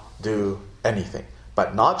not do anything,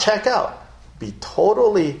 but not check out. Be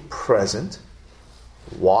totally present,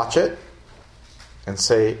 watch it, and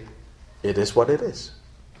say, it is what it is.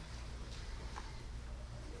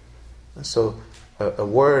 So a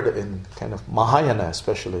word in kind of Mahayana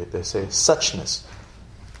especially, they say suchness.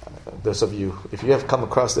 Those of you, if you have come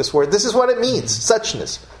across this word, this is what it means,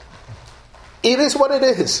 suchness. It is what it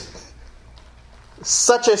is.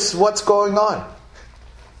 Such is what's going on.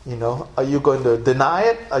 Are you going to deny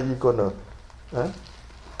it? Are you going to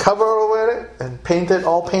cover over it and paint it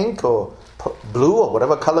all pink or blue or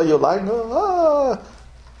whatever color you like?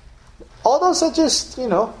 All those are just,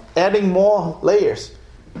 adding more layers.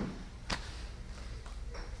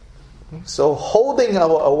 So holding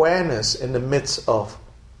our awareness in the midst of,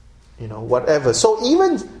 whatever. So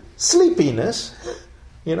even sleepiness,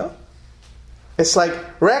 it's like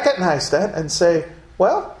recognize that and say,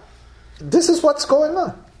 well, this is what's going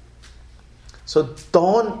on. So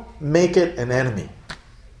don't make it an enemy.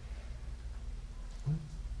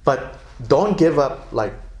 But don't give up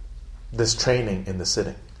like this training in the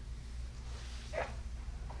sitting.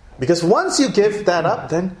 Because once you give that up,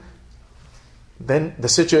 then the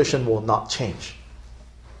situation will not change.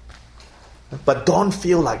 But don't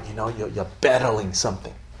feel like, you're battling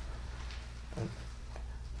something.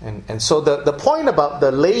 And so the point about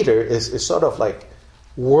the later is sort of like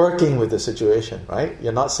working with the situation, right?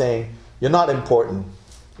 You're not saying, you're not important,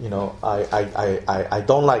 I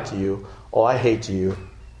don't like you or I hate you.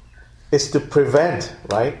 It's to prevent,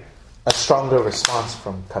 right, a stronger response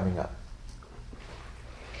from coming up.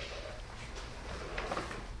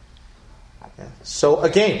 Yeah. So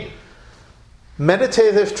again,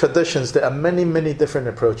 meditative traditions, there are many, many different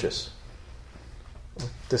approaches.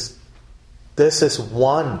 This is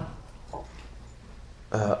one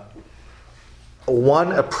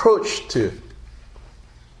approach to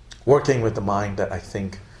working with the mind that I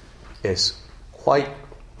think is quite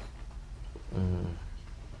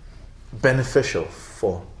beneficial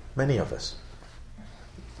for many of us.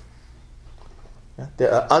 Yeah?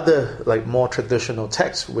 There are other more traditional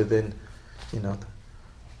texts within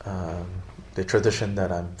the tradition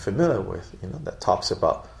that I'm familiar with, that talks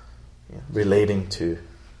about relating to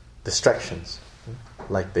distractions,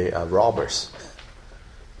 like they are robbers,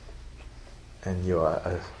 and you are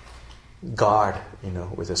a guard,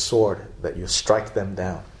 with a sword that you strike them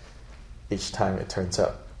down each time it turns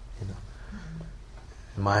up.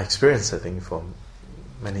 In my experience, I think for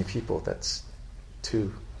many people, it's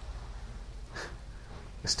too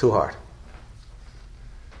hard.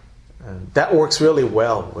 And that works really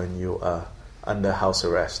well when you are under house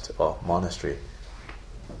arrest or monastery.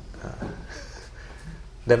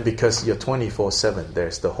 Then because you're 24/7,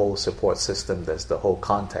 there's the whole support system, there's the whole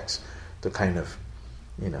context to kind of,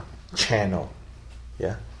 channel,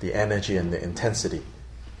 the energy and the intensity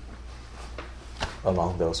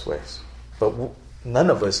along those ways. But none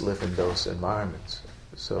of us live in those environments,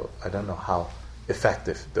 so I don't know how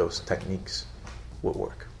effective those techniques would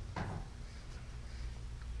work.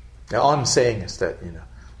 Now, all I'm saying is that,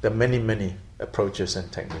 there are many, many approaches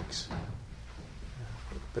and techniques.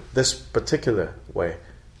 But this particular way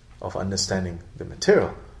of understanding the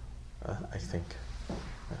material, I think,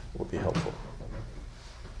 would be helpful.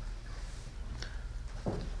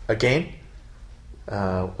 again,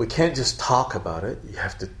 we can't just talk about it, you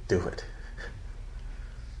have to do it.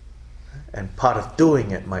 And part of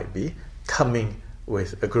doing it might be coming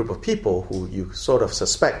with a group of people who you sort of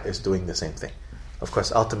suspect is doing the same thing. Of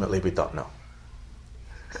course, ultimately we don't know.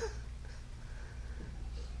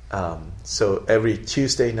 So every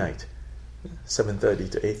Tuesday night,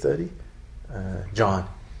 7:30 to 8:30, John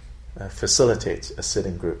facilitates a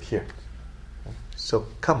sitting group here. So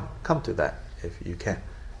come to that if you can.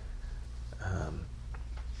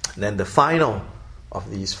 Then the final of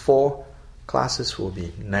these 4 classes will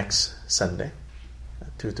be next Sunday,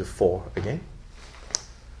 2 to 4 again.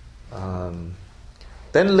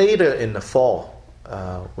 Then later in the fall,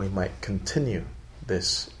 we might continue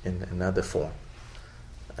this in another form.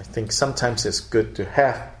 I think sometimes it's good to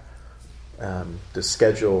have to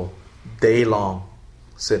schedule day-long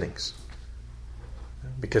sittings,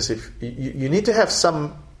 because if you need to have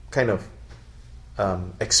some kind of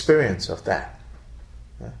experience of that.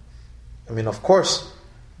 I mean, of course,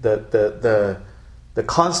 the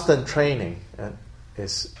constant training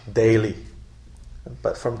is daily,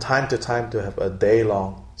 but from time to time to have a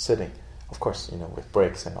day-long sitting, of course, with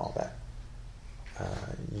breaks and all that,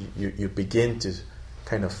 you begin to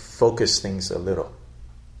kind of focus things a little,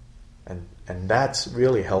 and that's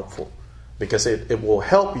really helpful, because it will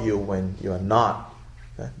help you when you are not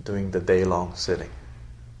doing the day-long sitting.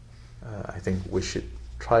 I think we should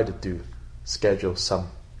try to schedule some,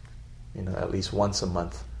 at least once a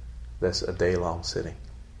month, there's a day-long sitting.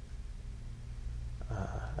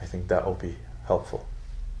 I think that will be helpful.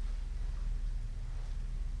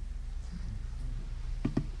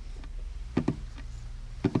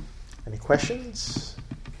 Any questions?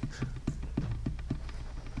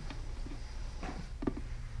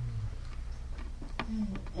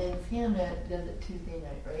 And Sam does it Tuesday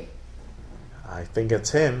night, right? I think it's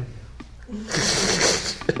him.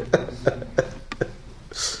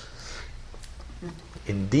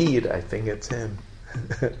 Indeed, I think it's him.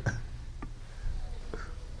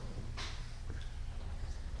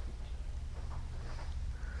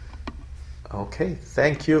 Okay,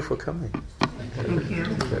 thank you for coming. Thank you.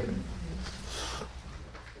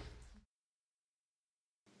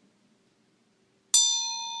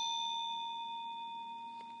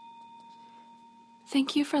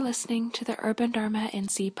 Thank you for listening to the Urban Dharma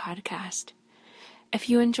NC podcast. If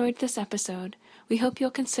you enjoyed this episode, we hope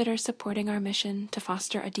you'll consider supporting our mission to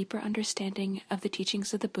foster a deeper understanding of the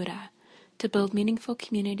teachings of the Buddha, to build meaningful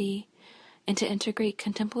community, and to integrate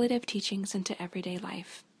contemplative teachings into everyday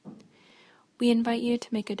life. We invite you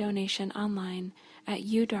to make a donation online at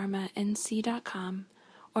udharmanc.com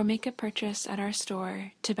or make a purchase at our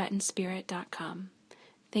store, tibetanspirit.com.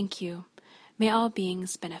 Thank you. May all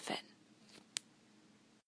beings benefit.